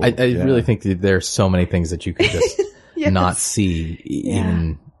beautiful. I really think that there's so many things that you could just not see,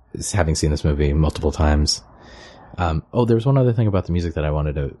 even having seen this movie multiple times. There was one other thing about the music that I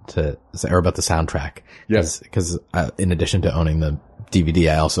wanted to say, or about the soundtrack. Yes. Cause in addition to owning the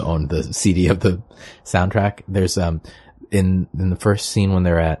DVD, I also owned the CD of the soundtrack. There's, in the first scene when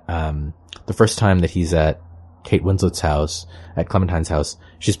they're at, the first time that he's at Kate Winslet's house, at Clementine's house,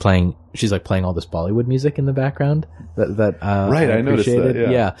 she's playing all this Bollywood music in the background that I noticed that,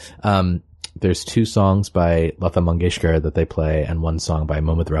 yeah. There's 2 songs by Lata Mangeshkar that they play and 1 song by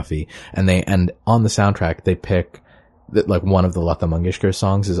Mohammad Rafi. And on the soundtrack, they pick that like one of the Lata Mangeshkar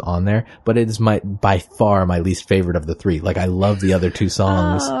songs is on there, but it is by far my least favorite of the 3. Like I love the other 2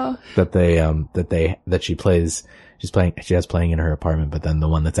 songs that she plays. She has playing in her apartment, but then the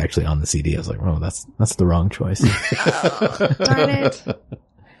one that's actually on the CD, I was like, oh, that's the wrong choice. Darn it.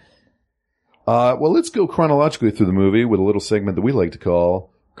 Well, let's go chronologically through the movie with a little segment that we like to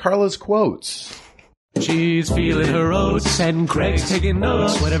call Carla's Quotes. She's feeling her oats and Craig's taking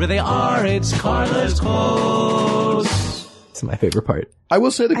notes. Whatever they are, it's Carla's Quotes. It's my favorite part. I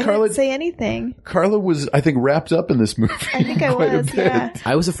will say that I Carla didn't say anything. Carla was, I think, wrapped up in this movie. I think I quite a was, bit. yeah.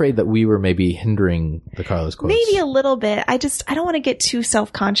 I was afraid that we were maybe hindering the Carla's Quotes. Maybe a little bit. I don't want to get too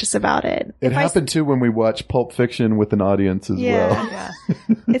self-conscious about it. It happened too when we watched Pulp Fiction with an audience as well. Yeah.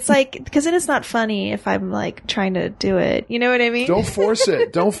 It's like, because it is not funny if I'm like trying to do it. You know what I mean? Don't force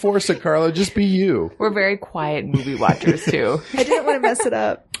it. Don't force it, Carla. Just be you. We're very quiet movie watchers too. I didn't want to mess it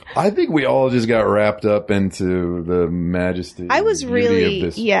up. I think we all just got wrapped up into the majesty. I was and beauty really,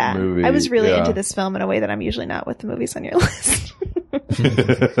 of this movie. I was really into this film in a way that I'm usually not with the movies on your list.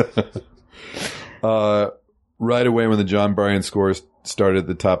 Right away when the John Bryan score started at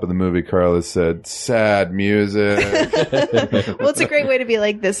the top of the movie, Carla said, sad music. Well, it's a great way to be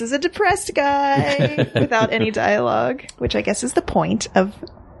like, this is a depressed guy without any dialogue, which I guess is the point of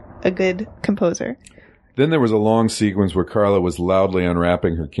a good composer. Then there was a long sequence where Carla was loudly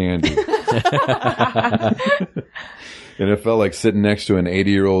unwrapping her candy. And it felt like sitting next to an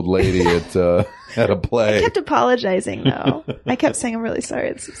 80-year-old lady at a play. I kept apologizing, though. I kept saying, I'm really sorry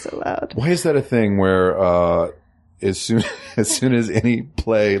it's so loud. Why is that a thing where as soon as any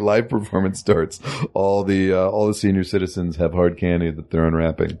play live performance starts, all the senior citizens have hard candy that they're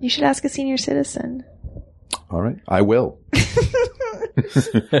unwrapping? You should ask a senior citizen. All right, I will.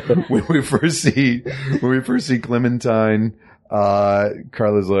 When we first see Clementine,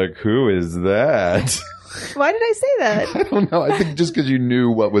 Carla's like, "Who is that?" Why did I say that? I don't know. I think just because you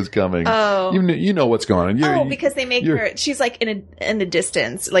knew what was coming. Oh. You know what's going on. Because they make her, she's like in the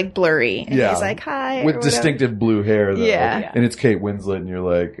distance, like blurry. And he's like, hi. With distinctive blue hair, though. Yeah. And it's Kate Winslet, and you're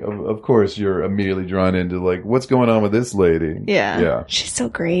like, of course, you're immediately drawn into like, what's going on with this lady? Yeah. Yeah. She's so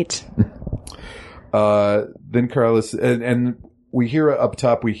great. Then Carlos, and we hear up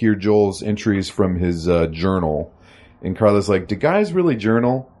top, we hear Joel's entries from his journal. And Carla's like, do guys really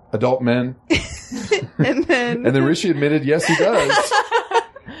journal? Adult men? And then Rishi admitted, yes, he does.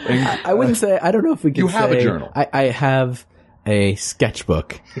 And, I wouldn't say, I don't know if we could You have say- a journal. I have a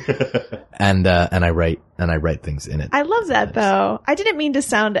sketchbook and I write things in it. I love that, though. I didn't mean to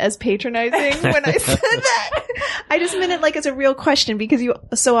sound as patronizing when I said that. I just meant it like as a real question because you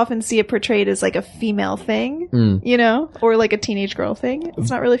so often see it portrayed as like a female thing, you know, or like a teenage girl thing. It's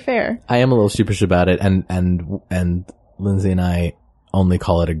not really fair. I am a little sheepish about it, and Lindsay and I only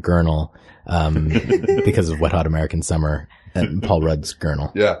call it a gurnal because of Wet Hot American Summer and Paul Rudd's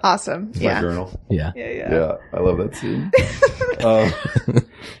gurnal. yeah. Awesome. It's Yeah. my journal. Yeah. Yeah, I love that scene.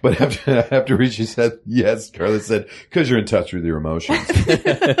 But after Rishi said yes, Carla said, because you're in touch with your emotions.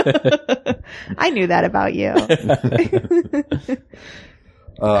 I knew that about you.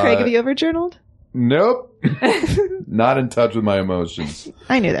 Craig, have you ever journaled? Nope. Not in touch with my emotions.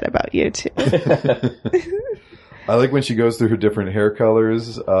 I knew that about you, too. I like when she goes through her different hair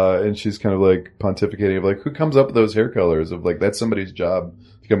colors, and she's kind of like pontificating of like, who comes up with those hair colors? Of like, that's somebody's job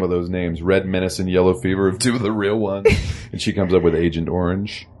to come up with those names. Red Menace and Yellow Fever of two of the real ones. And she comes up with Agent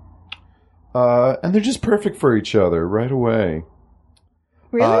Orange. And they're just perfect for each other right away.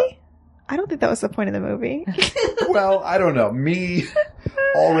 Really? I don't think that was the point of the movie. Well, I don't know. Me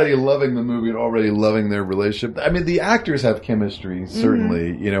already loving the movie and already loving their relationship. I mean, the actors have chemistry,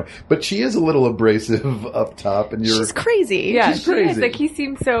 certainly, you know, but she is a little abrasive up top, and She's crazy. Yeah, She's she is. crazy. Like, he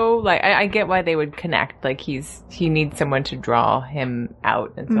seems so, like, I get why they would connect. Like, he needs someone to draw him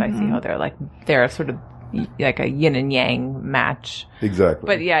out. And so I see how they're sort of like a yin and yang match. Exactly.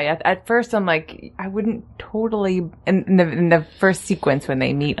 But yeah, at first I'm like, I wouldn't totally, in the first sequence when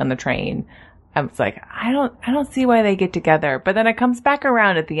they meet on the train, I was like, I don't see why they get together. But then it comes back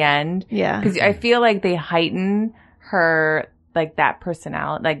around at the end. Yeah. Because I feel like they heighten her, like, that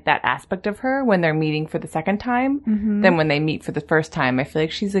personality, like that aspect of her when they're meeting for the second time. Then when they meet for the first time, I feel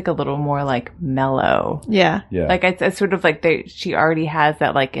like she's like a little more like mellow. Yeah. yeah. Like it's sort of like she already has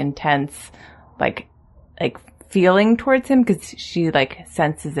that like intense, like feeling towards him because she like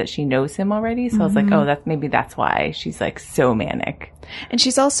senses that she knows him already. So I was like, oh, that's why she's like so manic. And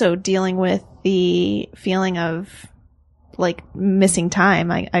she's also dealing with the feeling of like missing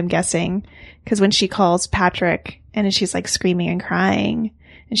time, I'm guessing. Because when she calls Patrick and she's like screaming and crying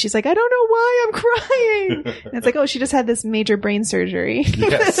and she's like, I don't know why I'm crying. And it's like, oh, she just had this major brain surgery.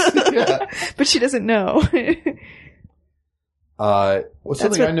 Yes. Yeah. But she doesn't know. Well, That's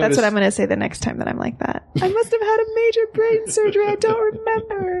something I what noticed. I'm going to say the next time that I'm like that. I must have had a major brain surgery. I don't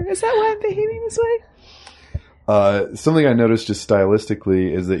remember. Is that why I'm behaving this way? Something I noticed just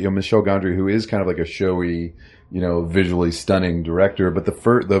stylistically is that, you know, Michel Gondry, who is kind of like a showy, you know, visually stunning director, but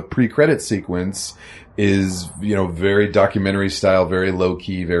the pre-credit sequence is, you know, very documentary style, very low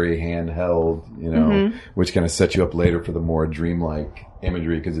key, very handheld, you know, which kind of sets you up later for the more dreamlike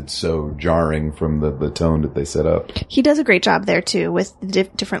imagery because it's so jarring from the tone that they set up. He does a great job there too with the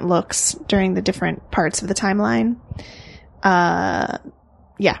different looks during the different parts of the timeline.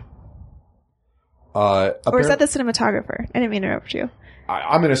 Yeah. Or is that the cinematographer? I didn't mean to interrupt you.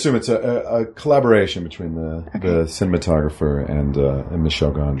 I'm going to assume it's a collaboration between the cinematographer and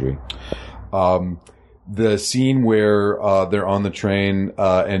Michel Gondry. The scene where they're on the train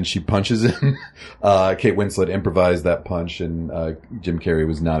and she punches him, Kate Winslet improvised that punch, and Jim Carrey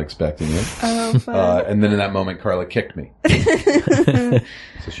was not expecting it. Oh, fun. And then in that moment, Carla kicked me.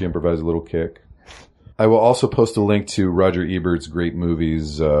 So she improvised a little kick. I will also post a link to Roger Ebert's Great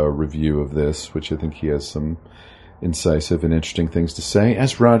Movies review of this, which I think he has some incisive and interesting things to say,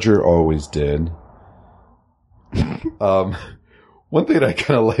 as Roger always did. One thing that I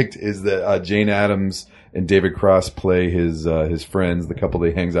kind of liked is that Jane Addams and David Cross play his friends, the couple that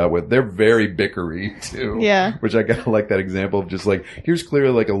he hangs out with. They're very bickery too. Yeah. Which I kind of like that example of just like, here's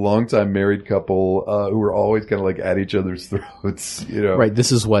clearly like a longtime married couple who are always kind of like at each other's throats, you know. Right.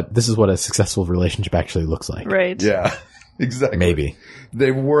 This is what a successful relationship actually looks like. Right. Yeah. Exactly. Maybe.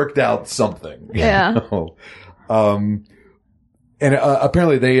 They've worked out something. Yeah. You know? And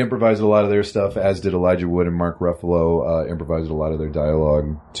apparently they improvised a lot of their stuff, as did Elijah Wood, and Mark Ruffalo improvised a lot of their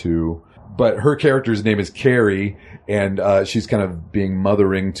dialogue too. But her character's name is Carrie, and she's kind of being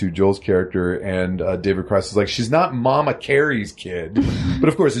mothering to Joel's character, and David Cross is like, she's not Mama Carrie's kid. But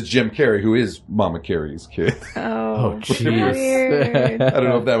of course it's Jim Carrey, who is Mama Carrie's kid. Oh, jeez. weird. I don't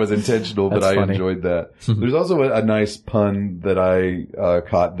know if that was intentional, but That's I funny. enjoyed that. There's also a nice pun that I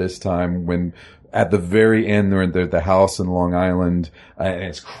caught this time when at the very end they're at the house in Long Island, and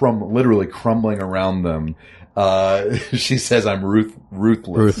it's literally crumbling around them. She says, "I'm ruthless."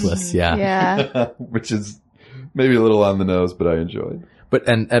 Ruthless. Yeah. Yeah. Which is maybe a little on the nose, but I enjoyed. But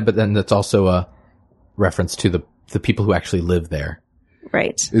then that's also a reference to the people who actually live there.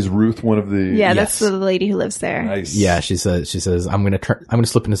 Right. Is Ruth one of the? Yeah, Yes. that's the lady who lives there. Nice. Yeah. She says, I'm going to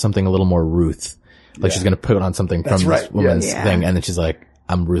slip into something a little more Ruth. Like she's going to put on something That's from right, this woman's yes. Yeah. thing. And then she's like,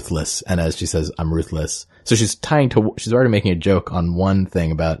 I'm ruthless. And as she says, I'm ruthless. So she's she's already making a joke on one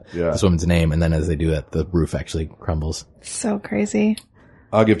thing about this woman's name. And then as they do that, the roof actually crumbles. So crazy.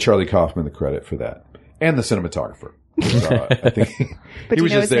 I'll give Charlie Kaufman the credit for that, and the cinematographer. I think But he do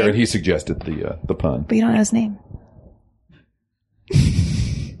was you know just his there, name? and he suggested the pun. But you don't know his name.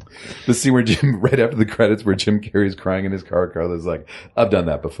 The scene where right after the credits, where Jim Carrey's crying in his car, Carla's like, "I've done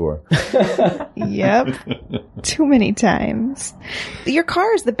that before." Yep. Too many times. Your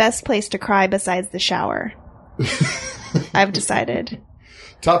car is the best place to cry besides the shower. I've decided.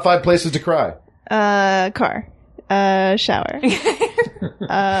 Top 5 places to cry. Car. Shower.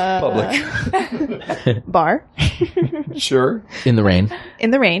 Public. Bar. Sure. In the rain.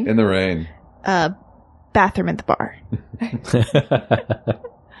 In the rain. In the rain. Bathroom at the bar.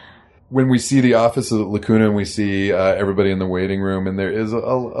 When we see the office of Lacuna and we see everybody in the waiting room, and there is a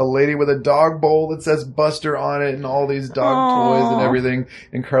lady with a dog bowl that says Buster on it and all these dog toys and everything,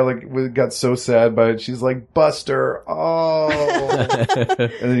 and Carla got so sad by it. She's like, Buster, oh.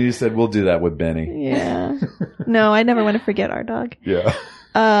 And then you said, we'll do that with Benny. Yeah. No, I never want to forget our dog. Yeah.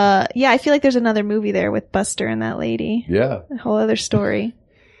 Yeah, I feel like there's another movie there with Buster and that lady. Yeah. A whole other story.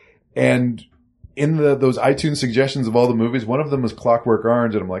 And in those iTunes suggestions of all the movies, one of them was Clockwork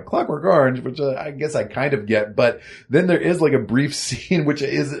Orange, and I'm like, Clockwork Orange, which I guess I kind of get, but then there is like a brief scene, which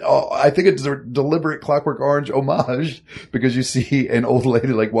is, I think it's a deliberate Clockwork Orange homage, because you see an old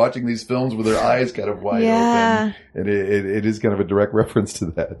lady like watching these films with her eyes kind of wide open, and it is kind of a direct reference to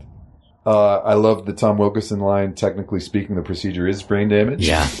that. I love the Tom Wilkinson line, technically speaking, the procedure is brain damage.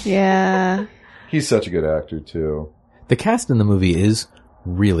 Yeah. Yeah. He's such a good actor too. The cast in the movie is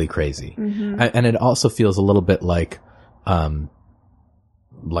really crazy. Mm-hmm. And it also feels a little bit like we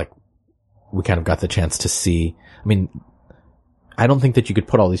kind of got the chance to see. I mean, I don't think that you could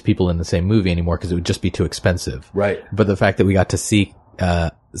put all these people in the same movie anymore because it would just be too expensive. Right. But the fact that we got to see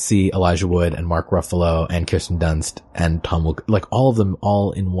Elijah Wood and Mark Ruffalo and Kirsten Dunst and Tom Wilkinson, like all of them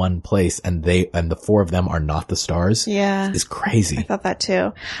all in one place, and the 4 of them are not the stars. Yeah. Is crazy. I thought that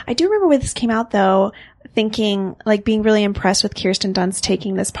too. I do remember when this came out though, thinking, like, being really impressed with Kirsten Dunst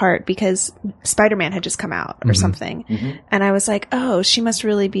taking this part because Spider-Man had just come out or something. Mm-hmm. And I was like, oh, she must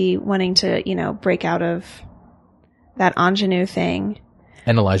really be wanting to, break out of that ingenue thing.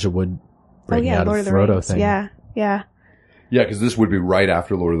 And Elijah Wood breaking out Lord of of the Frodo Rings. thing. Yeah. Yeah, because this would be right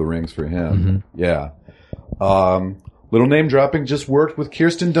after Lord of the Rings for him. Mm-hmm. Yeah. Little name dropping, just worked with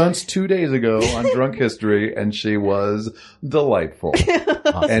Kirsten Dunst 2 days ago on Drunk History, and she was delightful.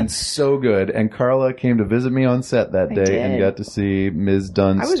 Awesome. And so good. And Carla came to visit me on set that day and got to see Ms.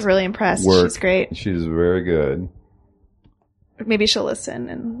 Dunst. I was really impressed. Work. She's great. She's very good. Maybe she'll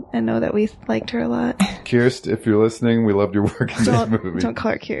listen and know that we liked her a lot. Kirst, if you're listening, we loved your work in this movie. Don't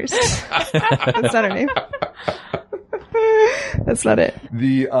call her Kirst. That's not her name. That's not it.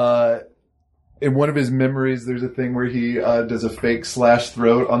 In one of his memories, there's a thing where he does a fake slash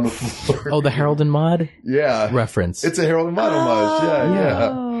throat on the floor. Oh, the Harold and Maude reference. It's a Harold and Maude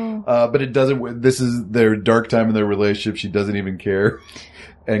homage. Yeah. But it doesn't. This is their dark time in their relationship. She doesn't even care.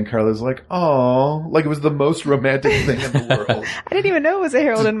 And Carla's like, "Oh, like it was the most romantic thing in the world." I didn't even know it was a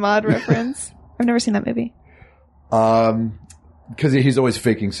Harold and Maude reference. I've never seen that movie. Because he's always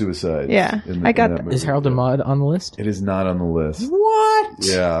faking suicide. Yeah, I got that. Is Harold and Maude on the list? It is not on the list. What?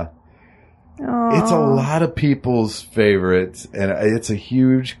 Yeah. Aw. It's a lot of people's favorite, and it's a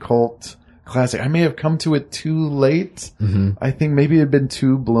huge cult classic. I may have come to it too late. Mm-hmm. I think maybe it had been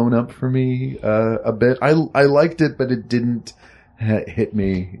too blown up for me a bit. I liked it, but it didn't hit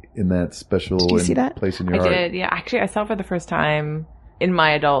me in that special Did you see that? place in your I heart. did, yeah. Actually, I saw it for the first time in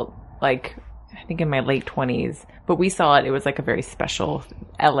my adult, like, I think in my late 20s. But we saw it. It was like a very special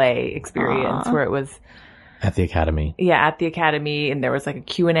LA experience where it was, At the Academy. yeah, at the Academy, and there was like a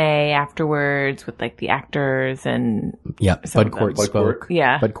Q&A afterwards with like the actors and Yeah, Some Bud of them. Cort Bud spoke. Cort?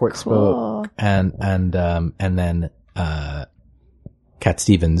 yeah. Bud Cort Cool. spoke, and then Cat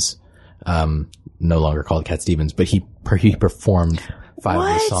Stevens, no longer called Cat Stevens, but he performed 5 of the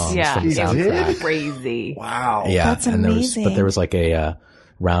What? songs Yeah, from the it was soundtrack. crazy. Wow. Yeah, That's and amazing. there was like a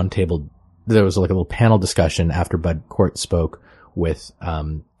round table. There was like a little panel discussion after Bud Cort spoke with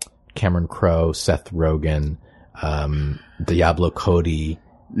Cameron Crowe, Seth Rogen, Diablo Cody,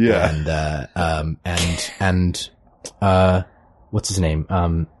 Yeah. and what's his name?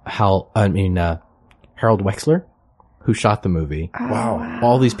 Harold Wexler, who shot the movie. Wow.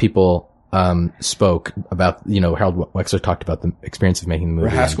 All these people spoke about, Harold Wexler talked about the experience of making the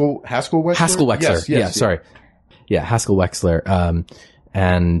movie. Haskell Wexler? Haskell Wexler. Yes, yeah, yes. sorry. Yeah, Haskell Wexler.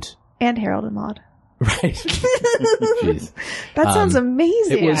 And Harold and Maude. right. Jeez. That sounds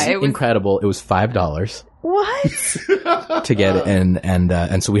amazing. It was it was- incredible. It was $5 What? to get it,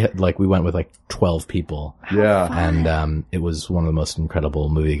 and so we went with like 12 people, Yeah. and it was one of the most incredible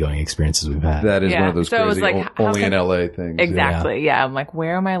movie going experiences we've had. That is Yeah. one of those So it was crazy, like, how only in can- LA things. Exactly. Yeah. I'm like,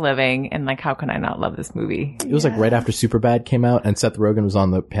 where am I living? And like, how can I not love this movie? It was like right after Superbad came out, and Seth Rogen was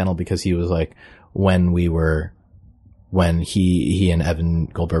on the panel because he was like, when he and Evan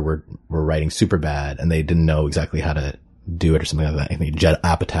Goldberg were writing Superbad, and they didn't know exactly how to do it or something like that. I think Judd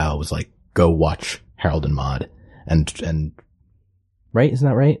Apatow was like, go watch Harold and Maude, and right? Isn't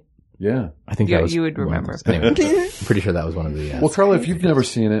that right? Yeah. I think You- that was you would one of remember. those. Anyway, I'm pretty sure that was one of the. Well, Carla, if you've never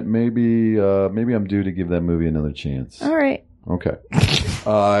seen it, maybe I'm due to give that movie another chance. All right. Okay.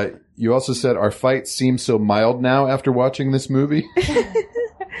 You also said our fight seems so mild now after watching this movie.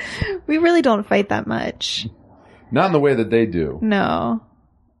 We really don't fight that much. Not in the way that they do. No.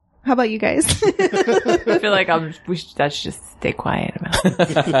 How about you guys? I feel like I should just stay quiet about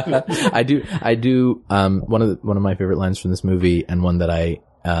it. I do. One of my favorite lines from this movie, and one that I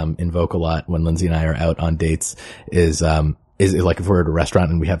invoke a lot when Lindsay and I are out on dates, is like if we're at a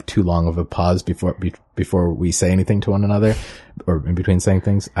restaurant and we have too long of a pause before we say anything to one another, or in between saying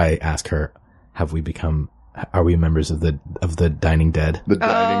things, I ask her, are we members of the Dining Dead? The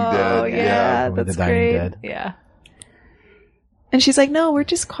Dining Dead. yeah. Are we That's the Dining great. Dead? Yeah. And she's like, no, we're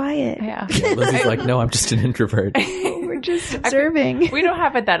just quiet. Yeah. Lindsay's like, no, I'm just an introvert. We're just observing. We don't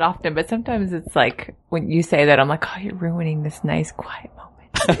have it that often, but sometimes it's like when you say that, I'm like, oh, you're ruining this nice quiet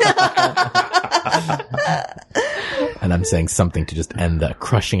moment. And I'm saying something to just end the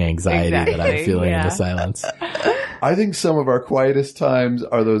crushing anxiety that I'm Exactly, feeling in yeah. the silence. I think some of our quietest times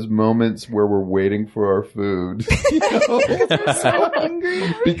are those moments where we're waiting for our food. You know? So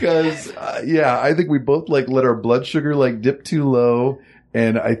hungry. Because, I think we both let our blood sugar dip too low.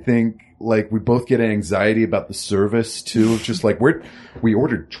 And I think we both get anxiety about the service too. It's just we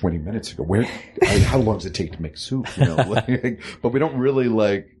ordered 20 minutes ago. How long does it take to make soup? But we don't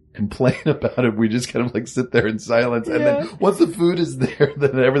really complain about it. We just kind of sit there in silence. And then once the food is there,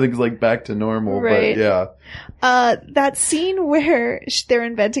 then everything's back to normal. Right. But yeah. That scene where they're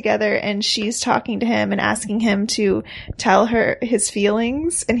in bed together and she's talking to him and asking him to tell her his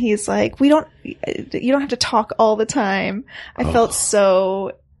feelings, and he's like, you don't have to talk all the time. I felt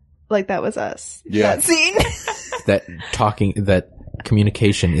so like that was us. Yeah. That scene. that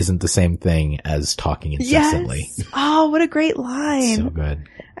communication isn't the same thing as talking incessantly. Yes. Oh, what a great line. So good.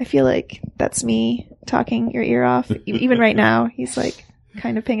 I feel like that's me talking your ear off. Even right now, he's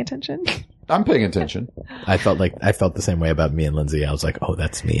kind of paying attention. I'm paying attention. I felt the same way about me and Lindsay. I was like, oh,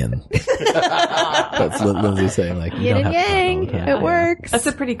 that's me. And that's Lindsay saying you Yin don't and have to talk all yang. the time. It works. That's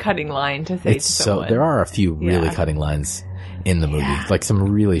a pretty cutting line to say It's to so, someone. there are a few really Yeah. cutting lines in the movie, some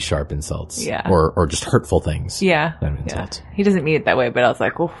really sharp insults, Yeah. or just hurtful things. Yeah. Than Yeah. insults. He doesn't mean it that way, but I was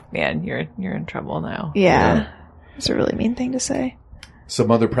like, oh man, you're in trouble now. Yeah. It's a really mean thing to say. Some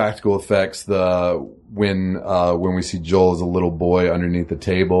other practical effects, when we see Joel as a little boy underneath the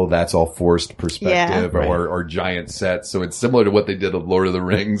table, that's all forced perspective Yeah. or giant sets. So it's similar to what they did of Lord of the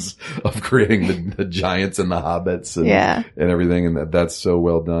Rings, of creating the giants and the hobbits and everything. And that's so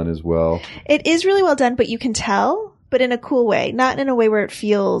well done as well. It is really well done, but you can tell, but in a cool way, not in a way where it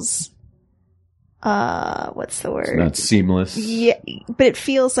feels what's the word? It's not seamless. Yeah, but it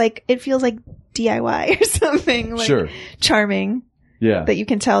feels like DIY or something. Like Sure. Charming. Yeah. That you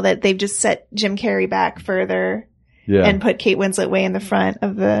can tell that they've just set Jim Carrey back further Yeah. and put Kate Winslet way in the front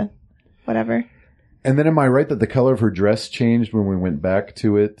of the whatever. And then am I right that the color of her dress changed when we went back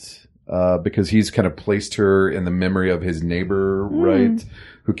to it? Because he's kind of placed her in the memory of his neighbor, right?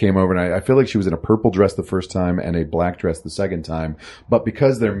 Who came over, and I feel like she was in a purple dress the first time and a black dress the second time. But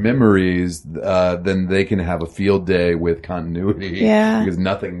because they're memories, then they can have a field day with continuity. Yeah. Because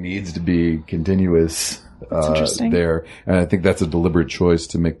nothing needs to be continuous interesting. there. And I think that's a deliberate choice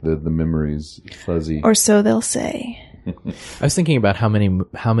to make the memories fuzzy. Or so they'll say. I was thinking about how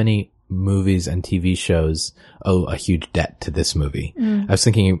many movies and TV shows owe a huge debt to this movie. I was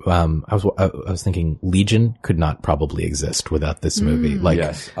thinking, I was thinking Legion could not probably exist without this movie. Like,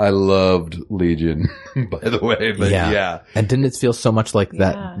 Yes, I loved Legion, by the way. But yeah. And didn't it feel so much like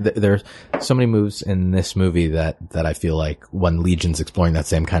that? Yeah. There's so many moves in this movie that I feel like when Legion's exploring that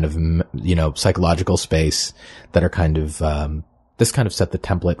same kind of, psychological space that are kind of, this kind of set the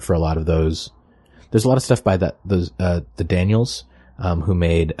template for a lot of those. There's a lot of stuff by the Daniels, who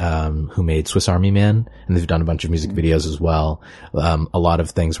made Swiss Army Man, and they've done a bunch of music videos as well. A lot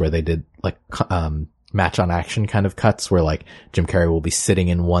of things where they did like, match on action kind of cuts where like Jim Carrey will be sitting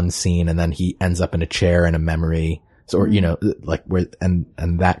in one scene and then he ends up in a chair in a memory. So, or, like where, and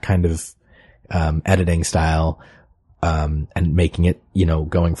that kind of, editing style, and making it,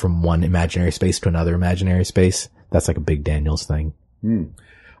 going from one imaginary space to another imaginary space. That's like a big Daniels thing.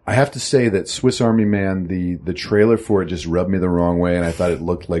 I have to say that Swiss Army Man, the trailer for it just rubbed me the wrong way, and I thought it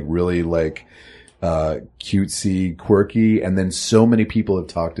looked like really like cutesy, quirky, and then so many people have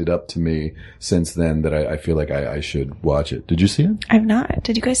talked it up to me since then that I feel like I should watch it. Did you see it? I've not.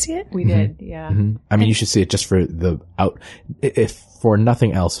 Did you guys see it? We did, yeah. I mean, you should see it just for if for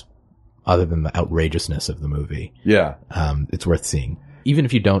nothing else other than the outrageousness of the movie. Yeah. It's worth seeing. Even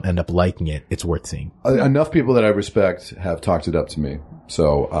if you don't end up liking it, it's worth seeing. Enough people that I respect have talked it up to me.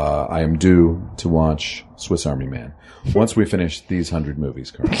 So, I am due to watch Swiss Army Man once we finish these 100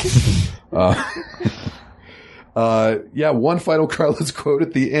 movies, Carl. One final Carlos quote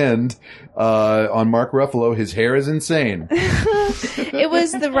at the end, on Mark Ruffalo, his hair is insane. It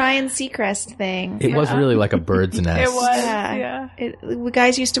was the Ryan Seacrest thing. It was really like a bird's nest. It was, Yeah.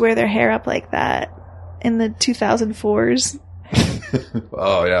 Guys used to wear their hair up like that in the 2004s.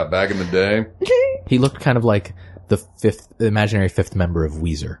 Oh yeah, back in the day. He looked kind of like the imaginary fifth member of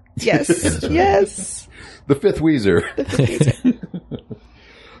Weezer. Yes. Yes. The fifth Weezer.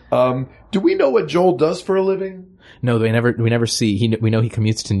 Do we know what Joel does for a living? No, we never see. We know he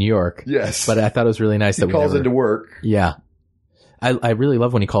commutes to New York. Yes. But I thought it was really nice He that we calls into work. Yeah. I really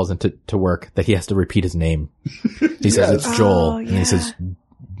love when he calls into work that he has to repeat his name. He says it's Joel, and he says,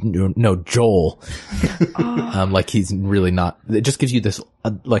 no, Joel. Like he's really not, it just gives you this,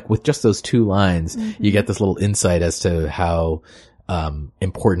 like with just those two lines, you get this little insight as to how,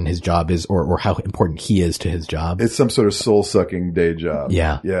 important his job is or how important he is to his job. It's some sort of soul-sucking day job.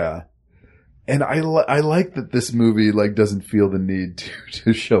 Yeah. Yeah. And I like that this movie like doesn't feel the need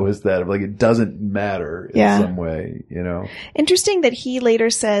to show us that. Like it doesn't matter in some way, Interesting that he later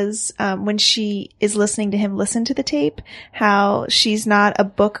says, when she is listening to him listen to the tape, how she's not a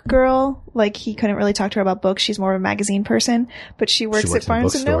book girl. Like he couldn't really talk to her about books. She's more of a magazine person, but she works at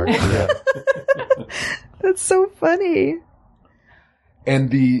Barnes and Noble. Yeah. That's so funny.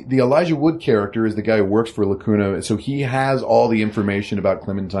 And the Elijah Wood character is the guy who works for Lacuna. So he has all the information about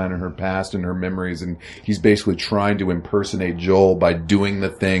Clementine and her past and her memories. And he's basically trying to impersonate Joel by doing the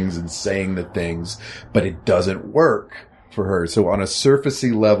things and saying the things, but it doesn't work for her. So on a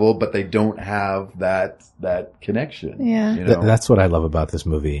surfacey level, but they don't have that connection. Yeah. That's what I love about this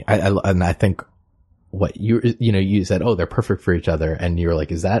movie. I think what you said, oh, they're perfect for each other. And you're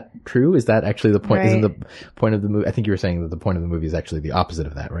like, is that true? Is that actually the point? Right. Isn't the point of the movie? I think you were saying that the point of the movie is actually the opposite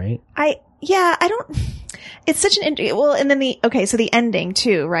of that, right? It's such an, and then so the ending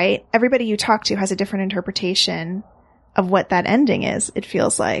too, right? Everybody you talk to has a different interpretation of what that ending is. It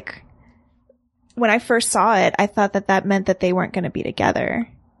feels like when I first saw it, I thought that meant that they weren't going to be together.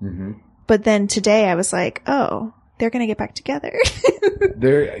 Mm-hmm. But then today I was like, oh, they're going to get back together.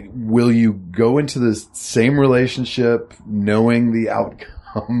 Will you go into this same relationship knowing the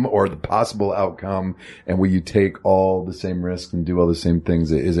outcome or the possible outcome, and will you take all the same risks and do all the same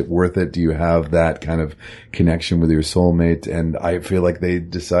things? Is it worth it? Do you have that kind of connection with your soulmate? And I feel like they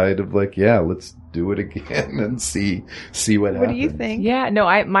decided let's do it again and see what happens. What do you think? Yeah, no,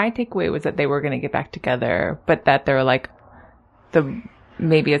 my takeaway was that they were going to get back together, but that they're like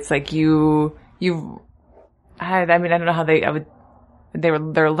maybe it's like you've I mean, I don't know how I would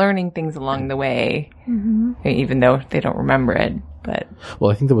they're learning things along the way, even though they don't remember it. But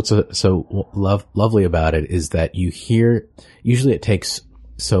well, I think that what's so lovely about it is that you hear, usually it takes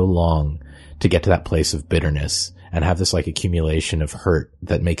so long to get to that place of bitterness and have this like accumulation of hurt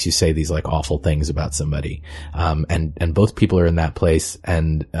that makes you say these like awful things about somebody. And both people are in that place,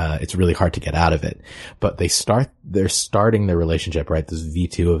 and it's really hard to get out of it. But they're starting their relationship, right? This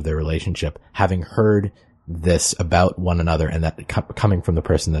V2 of their relationship, having heard this about one another, and that coming from the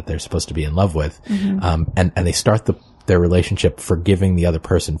person that they're supposed to be in love with. And they start their relationship forgiving the other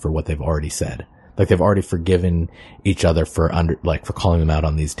person for what they've already said. Like they've already forgiven each other for calling them out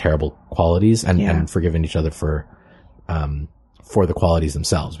on these terrible qualities, and forgiven each other for the qualities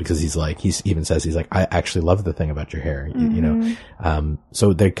themselves, because he even says, he's like, I actually love the thing about your hair, you know?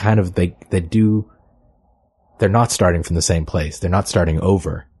 So they're not starting from the same place. They're not starting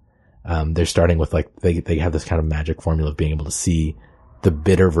over. They're starting with like, they have this kind of magic formula of being able to see the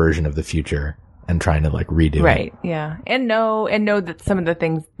bitter version of the future and trying to like redo it. Right. Yeah. And know that some of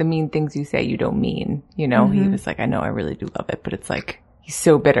the mean things you say, you don't mean, you know, he was like, I know I really do love it, but it's like, he's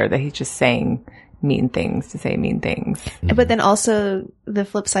so bitter that he's just saying mean things to say mean things. But then also the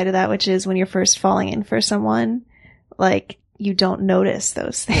flip side of that, which is when you're first falling in for someone, like you don't notice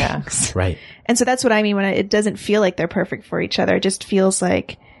those things. Yeah. Right. And so that's what I mean when it doesn't feel like they're perfect for each other. It just feels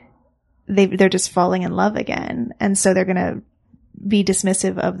like they're just falling in love again. And so they're going to be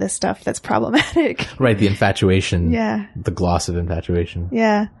dismissive of the stuff that's problematic. Right. The infatuation. Yeah. The gloss of infatuation.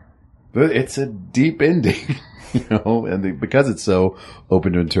 Yeah. But it's a deep ending, you know, and because it's so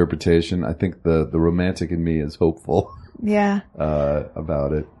open to interpretation, I think the romantic in me is hopeful. Yeah.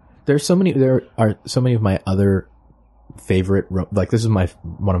 About it. There are so many of my other favorite, this is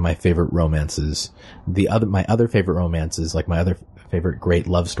one of my favorite romances. My other favorite romances, like my other favorite great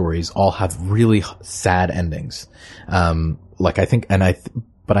love stories, all have really sad endings. But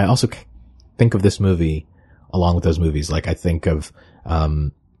I also think of this movie along with those movies. Like I think of,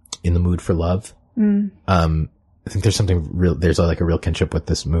 In the Mood for Love. I think there's something real, there's like a real kinship with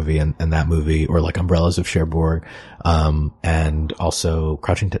this movie and that movie, or like Umbrellas of Cherbourg, and also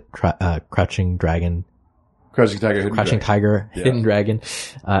Crouching Tiger, Hidden Dragon.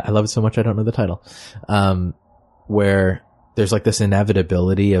 I love it so much I don't know the title. Where there's like this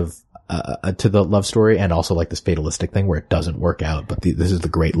inevitability of to the love story, and also like this fatalistic thing where it doesn't work out, but this is the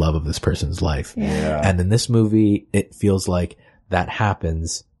great love of this person's life. Yeah. And in this movie, it feels like that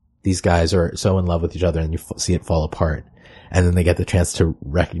happens. These guys are so in love with each other, and you see it fall apart. And then they get the chance to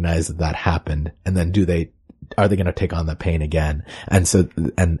recognize that happened. And then are they going to take on the pain again? And so,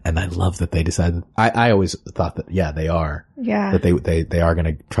 and I love that they decided, I always thought that, yeah, they are. Yeah. That they are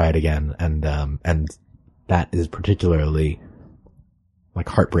going to try it again. And that is particularly like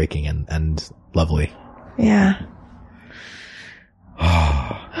heartbreaking and lovely. Yeah.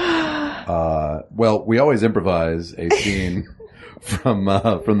 Well, we always improvise a scene from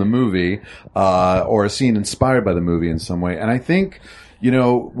the movie, or a scene inspired by the movie in some way. And I think, you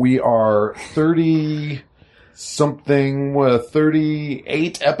know, we are 38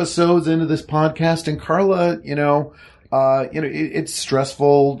 episodes into this podcast, and Carla, it's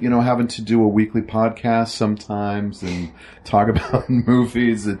stressful, having to do a weekly podcast sometimes and talk about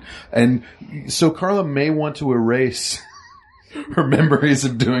movies. And so Carla may want to erase her memories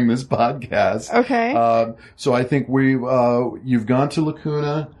of doing this podcast. Okay. So I think you've gone to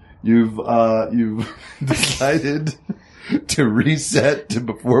Lacuna. You've decided to reset to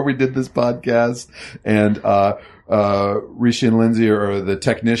before we did this podcast, and Rishi and Lindsay are the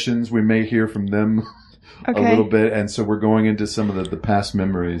technicians. We may hear from them a little bit, and so we're going into some of the past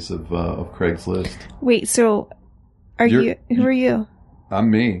memories of Craigslist. Wait, so who are you?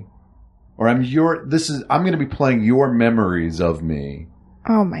 I'm me. Or I'm going to be playing your memories of me.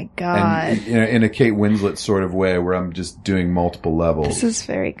 Oh my God. And, in a Kate Winslet sort of way, where I'm just doing multiple levels. This is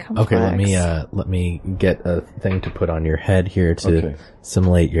very complex. Okay, let me get a thing to put on your head here to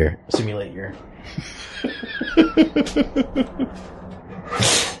simulate your.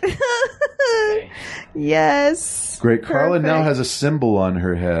 Yes. Great. Carla now has a symbol on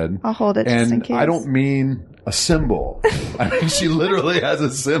her head. I'll hold it just in case. I don't mean a symbol. I mean, she literally has a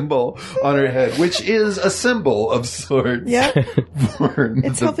symbol on her head, which is a symbol of sorts. Yeah.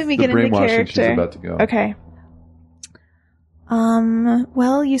 It's helping me get into character. She's about to go. Okay.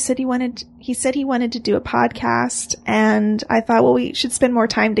 Well, he said he wanted to do a podcast, and I thought, well, we should spend more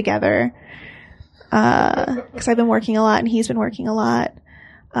time together. Cause I've been working a lot and he's been working a lot.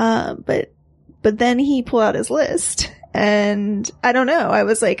 But then he pulled out his list, and I don't know. I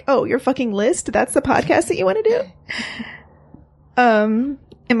was like, oh, your fucking list? That's the podcast that you want to do?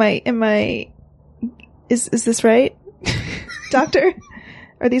 Is this right? Doctor?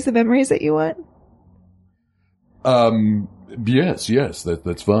 Are these the memories that you want? Yes,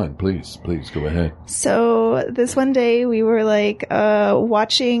 that's fine. Please go ahead. So this one day we were like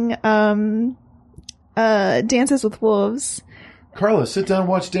watching Dances with Wolves. Carla, sit down and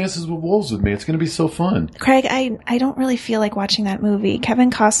watch Dances with Wolves with me. It's going to be so fun. Craig, I don't really feel like watching that movie. Kevin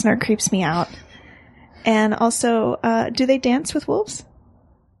Costner creeps me out. And also, do they dance with wolves?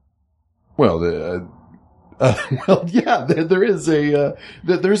 Well, yeah, there is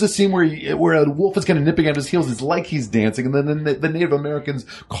a scene where a wolf is kind of nipping at his heels. It's like he's dancing, and then the Native Americans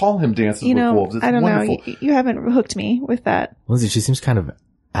call him Dances with Wolves. It's I don't wonderful. know. You haven't hooked me with that. Lindsay, she seems kind of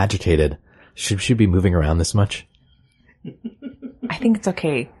agitated. Should she be moving around this much? I think it's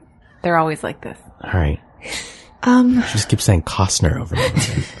okay. They're always like this. All right. She just keeps saying Costner over and over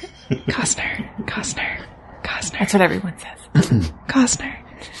again. Costner. That's what everyone says. Costner.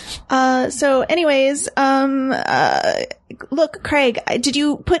 So anyways, look, Craig, did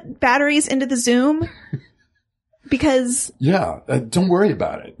you put batteries into the Zoom? Because Yeah, don't worry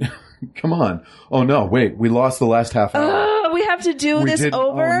about it. Come on. Oh no, wait, we lost the last half hour. we have to do We this did-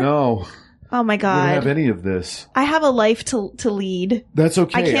 over. Oh no, Oh my we don't have God. any of this. I have a life to lead. That's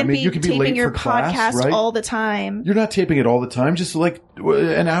okay. I can't mean, be you can be taping late your for class, podcast right? all the time. You're not taping it all the time, just like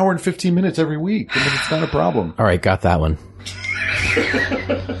an hour and 15 minutes every week. I mean, it's not a problem. All right, got that one.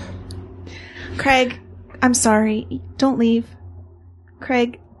 Craig, I'm sorry. Don't leave.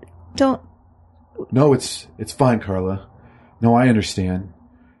 Craig, don't. No, it's fine, Carla. No, I understand.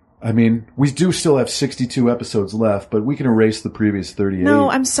 I mean, we do still have 62 episodes left, but we can erase the previous 38. No,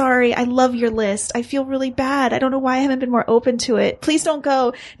 I'm sorry. I love your list. I feel really bad. I don't know why I haven't been more open to it. Please don't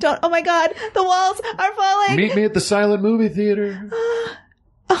go. Don't. Oh my God. The walls are falling. Meet me at the silent movie theater.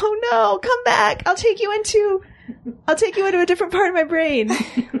 Oh no. Come back. I'll take you into a different part of my brain.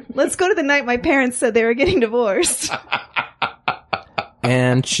 Let's go to the night my parents said they were getting divorced.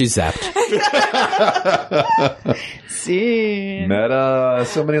 And she's zapped. Scene. Meta,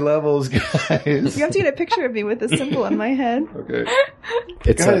 so many levels, guys. You have to get a picture of me with the symbol on my head. Okay.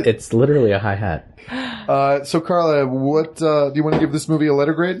 It's literally a hi-hat. So Carla, what, do you want to give this movie a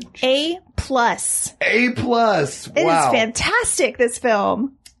letter grade? A+. A+. Wow. It is fantastic, this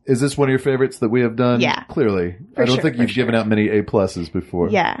film. Is this one of your favorites that we have done? Yeah. Clearly. For I don't sure, think for you've given out many A+ before.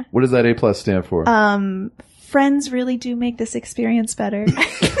 Yeah. What does that A+ stand for? Friends really do make this experience better.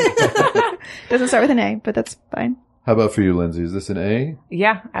 Doesn't start with an A, but that's fine. How about for you, Lindsay? Is this an A?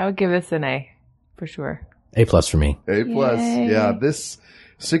 Yeah, I would give this an A for sure. A+ for me. A+. Yay. Yeah, this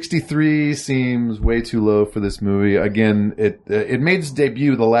 63 seems way too low for this movie. Again, it made its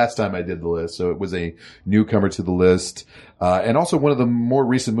debut the last time I did the list, so it was a newcomer to the list. And also one of the more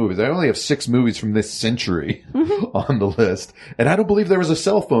recent movies. I only have 6 movies from this century on the list. And I don't believe there was a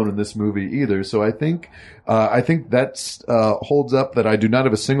cell phone in this movie either. So I think that's, holds up that I do not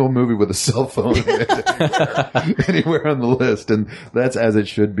have a single movie with a cell phone anywhere on the list. And that's as it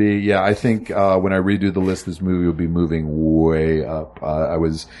should be. Yeah, I think, when I redo the list, this movie will be moving way up. I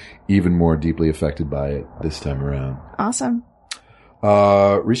was even more deeply affected by it this time around. Awesome.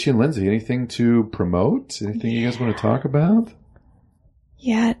 Rishi and Lindsay, anything to promote? Anything you guys want to talk about?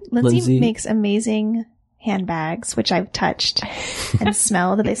 Yeah, Lindsay Lindsay- makes amazing handbags, which I've touched and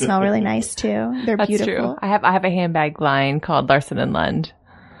smelled. They smell really nice too. They're That's beautiful. true. I have a handbag line called Larson and Lund.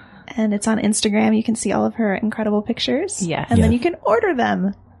 And it's on Instagram. You can see all of her incredible pictures. Yes. And then Yeah. you can order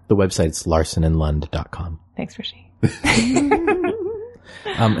them. The website's larsonandlund.com. Thanks, Rishi.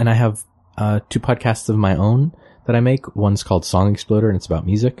 And I have 2 podcasts of my own that I make. One's called Song Exploder, and it's about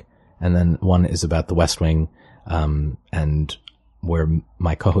music. And then one is about The West Wing, and where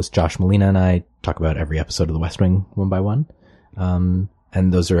my co-host Josh Molina and I talk about every episode of The West Wing one by one. And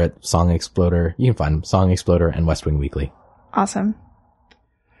those are at Song Exploder. You can find them, Song Exploder and West Wing Weekly. Awesome.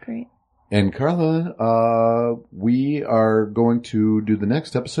 Great. And Carla, we are going to do the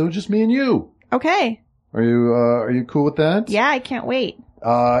next episode, just me and you. Okay. Are you cool with that? Yeah, I can't wait.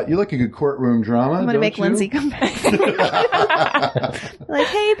 You like a good courtroom drama, I'm going to don't make you? Lindsay come back. Like,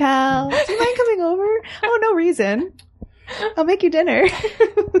 hey, pal, do you mind coming over? Oh, no reason. I'll make you dinner.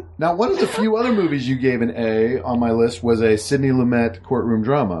 Now, one of the few other movies you gave an A on my list was a Sidney Lumet courtroom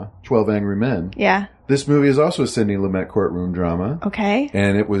drama, 12 Angry Men. Yeah. This movie is also a Sidney Lumet courtroom drama. Okay.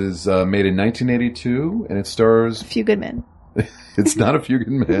 And it was made in 1982, and it stars... Few good men. It's not A Few Good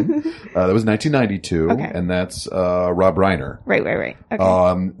Men. That was 1992, Okay. and that's Rob Reiner. Right.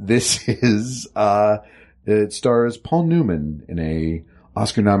 Okay. This is, it stars Paul Newman in a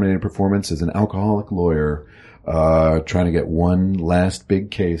Oscar-nominated performance as an alcoholic lawyer, trying to get one last big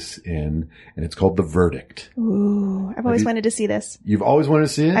case in, and it's called The Verdict. Ooh, I've always wanted to see this. You've always wanted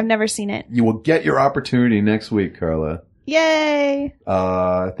to see it? I've never seen it. You will get your opportunity next week, Carla. Yay!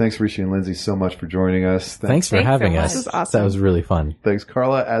 Thanks, Rishi and Lindsay, so much for joining us. Thanks for Thanks so having much. us. This was awesome. That was really fun. Thanks,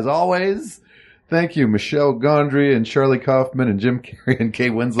 Carla, as always. Thank you, Michelle Gondry and Charlie Kaufman and Jim Carrey and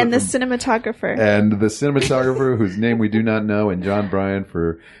Kate Winslet. And the from- cinematographer. and the cinematographer whose name we do not know, and John Bryan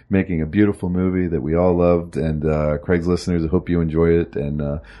for making a beautiful movie that we all loved. And Craig's listeners, I hope you enjoy it. And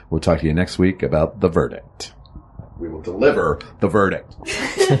we'll talk to you next week about The Verdict. We will deliver the verdict.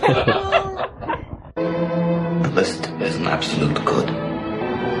 The list is an absolute good.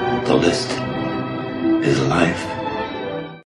 The list is life.